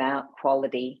scream out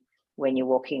quality when you're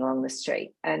walking along the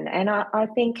street. And I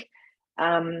think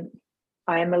I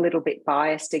am a little bit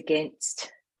biased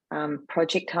against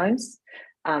project homes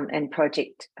and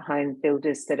project home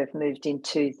builders that have moved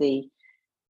into the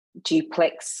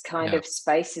duplex kind of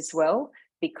space as well,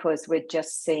 because we're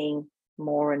just seeing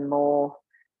more and more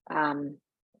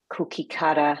cookie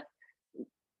cutter,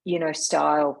 you know,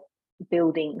 style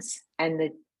buildings, and the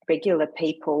regular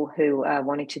people who are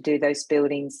wanting to do those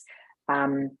buildings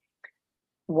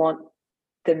want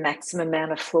the maximum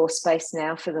amount of floor space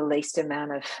now for the least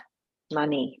amount of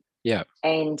money. Yeah.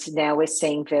 And now we're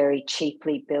seeing very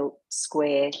cheaply built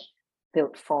square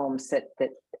built forms that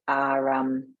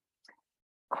are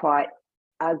quite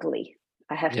ugly,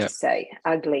 I have to say,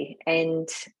 ugly. And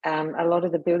a lot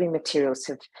of the building materials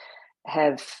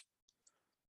have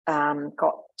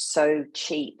got so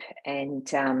cheap and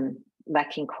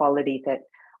lacking quality that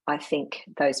I think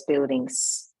those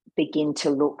buildings begin to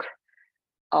look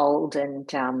old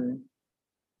and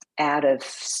out of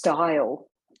style,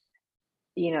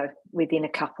 within a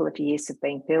couple of years of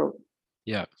being built.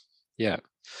 Yeah, yeah.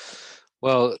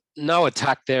 Well, no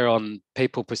attack there on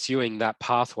people pursuing that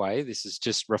pathway. This is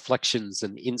just reflections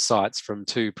and insights from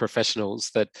two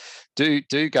professionals that do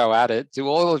go at it. Do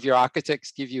all of your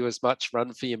architects give you as much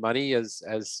run for your money as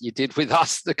you did with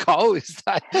us, Nicole? Is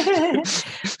that?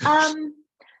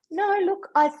 No, look,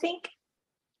 I think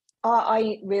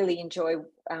I really enjoy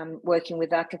working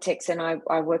with architects, and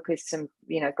I work with some,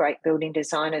 great building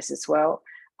designers as well.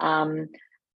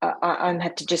 I'm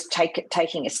had to just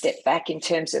taking a step back in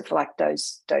terms of like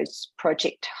those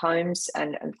project homes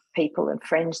and people and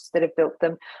friends that have built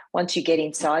them. Once you get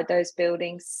inside those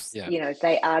buildings,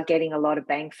 they are getting a lot of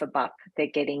bang for buck. They're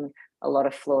getting a lot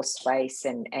of floor space,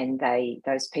 and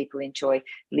those people enjoy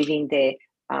living there.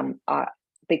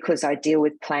 Because I deal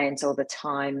with plans all the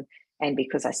time, and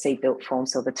because I see built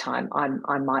forms all the time,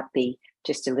 I might be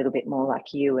just a little bit more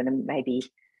like you, and maybe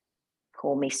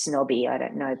call me snobby, I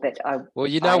don't know, but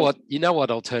you know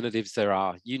what alternatives there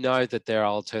are. You know that there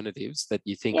are alternatives that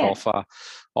you think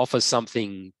offer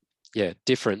something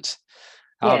different.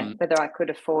 Whether I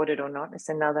could afford it or not is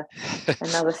another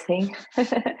thing.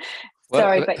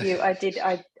 Sorry, but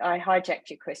I hijacked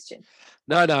your question.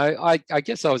 No, I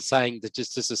guess I was saying that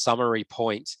just as a summary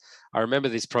point, I remember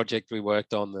this project we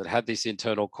worked on that had this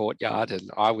internal courtyard,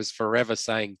 and I was forever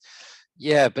saying,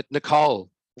 yeah, but Nicole,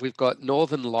 we've got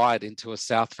northern light into a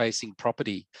south-facing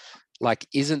property. Like,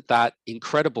 isn't that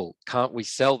incredible? Can't we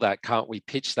sell that? Can't we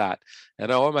pitch that?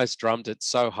 And I almost drummed it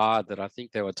so hard that I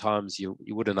think there were times you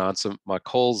wouldn't answer my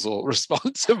calls or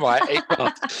respond to my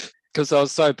emails because I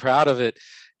was so proud of it.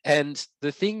 And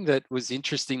the thing that was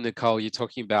interesting, Nicole, you're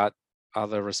talking about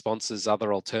other responses,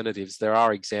 other alternatives. There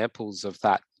are examples of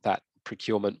that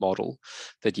procurement model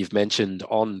that you've mentioned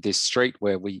on this street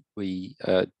where we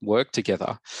work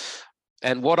together.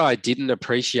 And what I didn't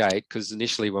appreciate, because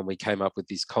initially when we came up with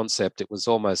this concept, it was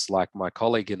almost like my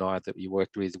colleague and I that we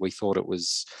worked with, we thought it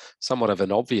was somewhat of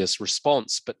an obvious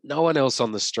response, but no one else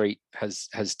on the street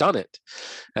has done it.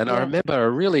 And I remember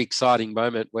a really exciting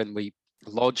moment when we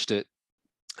lodged it,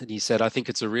 and he said, I think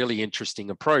it's a really interesting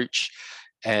approach,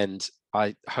 and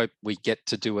I hope we get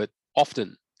to do it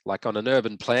often. Like on an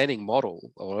urban planning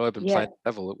model or urban planning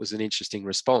level, it was an interesting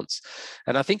response.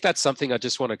 And I think that's something I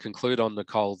just want to conclude on,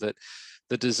 Nicole, that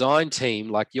the design team,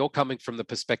 like you're coming from the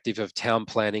perspective of town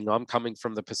planning, I'm coming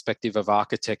from the perspective of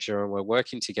architecture, and we're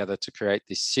working together to create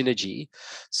this synergy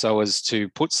so as to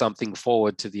put something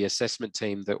forward to the assessment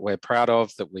team that we're proud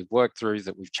of, that we've worked through,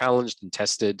 that we've challenged and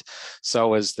tested,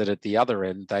 so as that at the other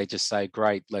end, they just say,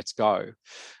 great, let's go.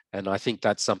 And I think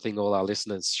that's something all our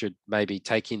listeners should maybe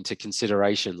take into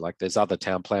consideration. Like, there's other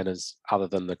town planners other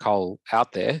than Nicole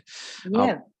out there.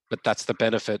 But that's the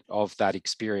benefit of that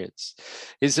experience.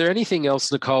 Is there anything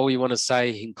else, Nicole, you want to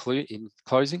say in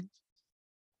closing?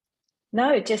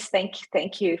 No, just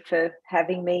thank you for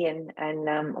having me and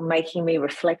making me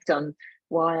reflect on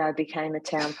why I became a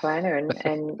town planner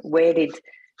and where did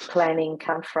planning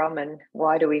come from, and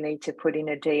why do we need to put in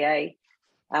a DA.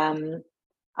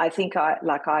 I think I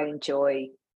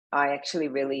actually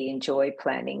really enjoy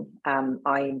planning.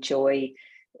 I enjoy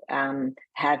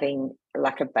having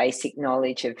like a basic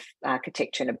knowledge of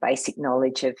architecture and a basic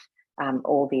knowledge of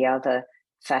all the other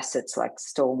facets like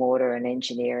stormwater and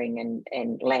engineering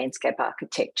and landscape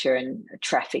architecture and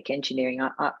traffic engineering.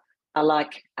 I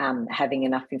like having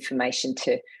enough information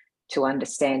to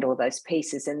understand all those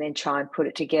pieces and then try and put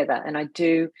it together. And I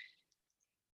do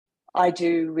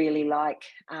really like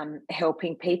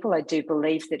helping people. I do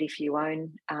believe that if you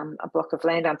own a block of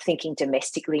land, I'm thinking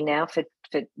domestically now for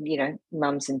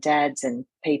mums and dads and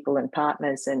people and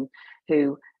partners and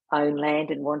who own land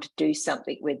and want to do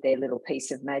something with their little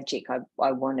piece of magic.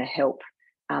 I want to help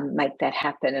make that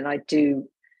happen. And I do.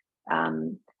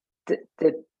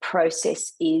 The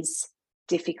process is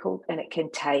difficult and it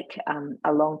can take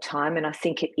a long time. And I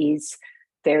think it is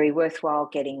very worthwhile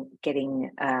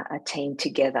getting a team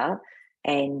together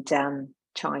and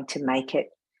trying to make it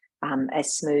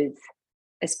as smooth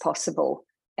as possible,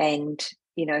 and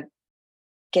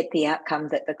get the outcome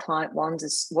that the client wants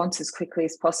as quickly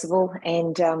as possible,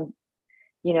 and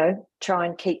try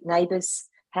and keep neighbours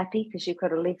happy, because you've got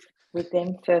to live with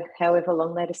them for however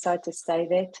long they decide to stay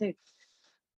there too.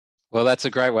 Well, that's a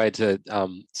great way to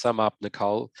sum up,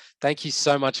 Nicole. Thank you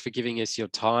so much for giving us your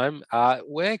time.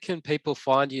 Where can people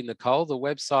find you, Nicole? The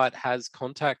website has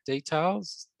contact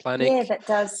details. Planik. Yeah, that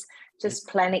does. Just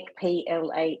Planik,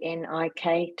 planik.com.au.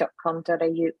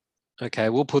 Okay,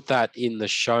 we'll put that in the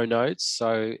show notes.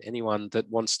 So anyone that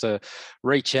wants to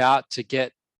reach out to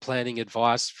get planning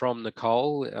advice from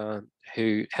Nicole,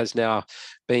 who has now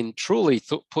been truly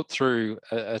put through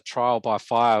a trial by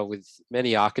fire with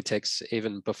many architects,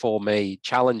 even before me,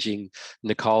 challenging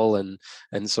Nicole and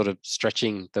sort of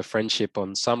stretching the friendship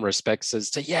on some respects as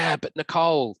to, yeah, but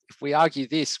Nicole, if we argue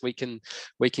this, we can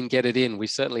get it in. We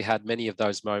certainly had many of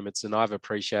those moments, and I've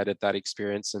appreciated that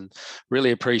experience and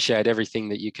really appreciate everything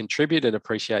that you contribute and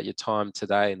appreciate your time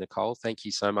today, Nicole. Thank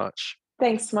you so much.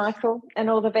 Thanks, Michael, and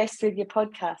all the best with your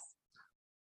podcast.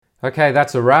 Okay,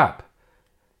 that's a wrap.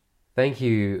 Thank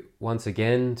you once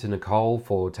again to Nicole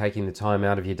for taking the time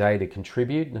out of your day to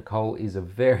contribute. Nicole is a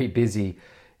very busy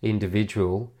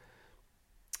individual,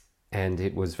 and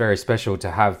it was very special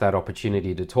to have that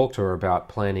opportunity to talk to her about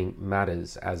planning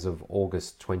matters as of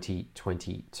August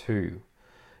 2022.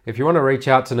 If you want to reach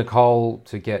out to Nicole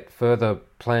to get further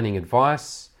planning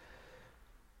advice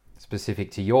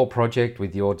specific to your project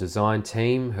with your design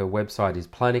team, her website is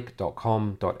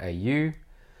planik.com.au.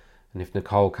 And if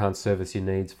Nicole can't service your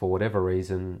needs for whatever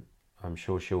reason, I'm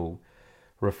sure she'll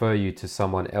refer you to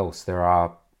someone else. There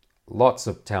are lots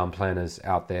of town planners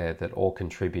out there that all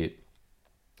contribute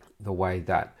the way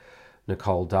that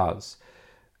Nicole does.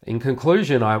 In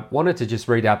conclusion, I wanted to just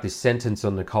read out this sentence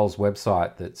on Nicole's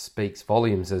website that speaks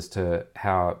volumes as to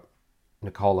how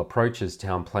Nicole approaches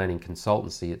town planning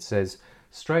consultancy. It says,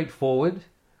 straightforward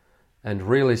and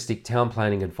realistic town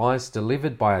planning advice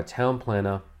delivered by a town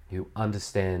planner who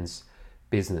understands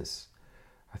business.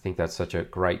 I think that's such a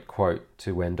great quote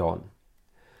to end on.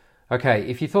 Okay,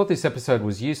 if you thought this episode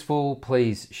was useful,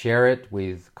 please share it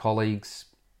with colleagues,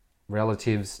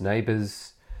 relatives,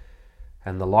 neighbours,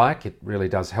 and the like. It really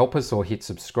does help us, or hit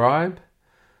subscribe.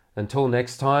 Until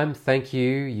next time, thank you.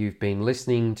 You've been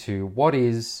listening to What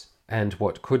Is and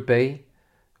What Could Be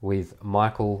with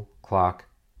Michael Clark,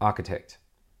 Architect.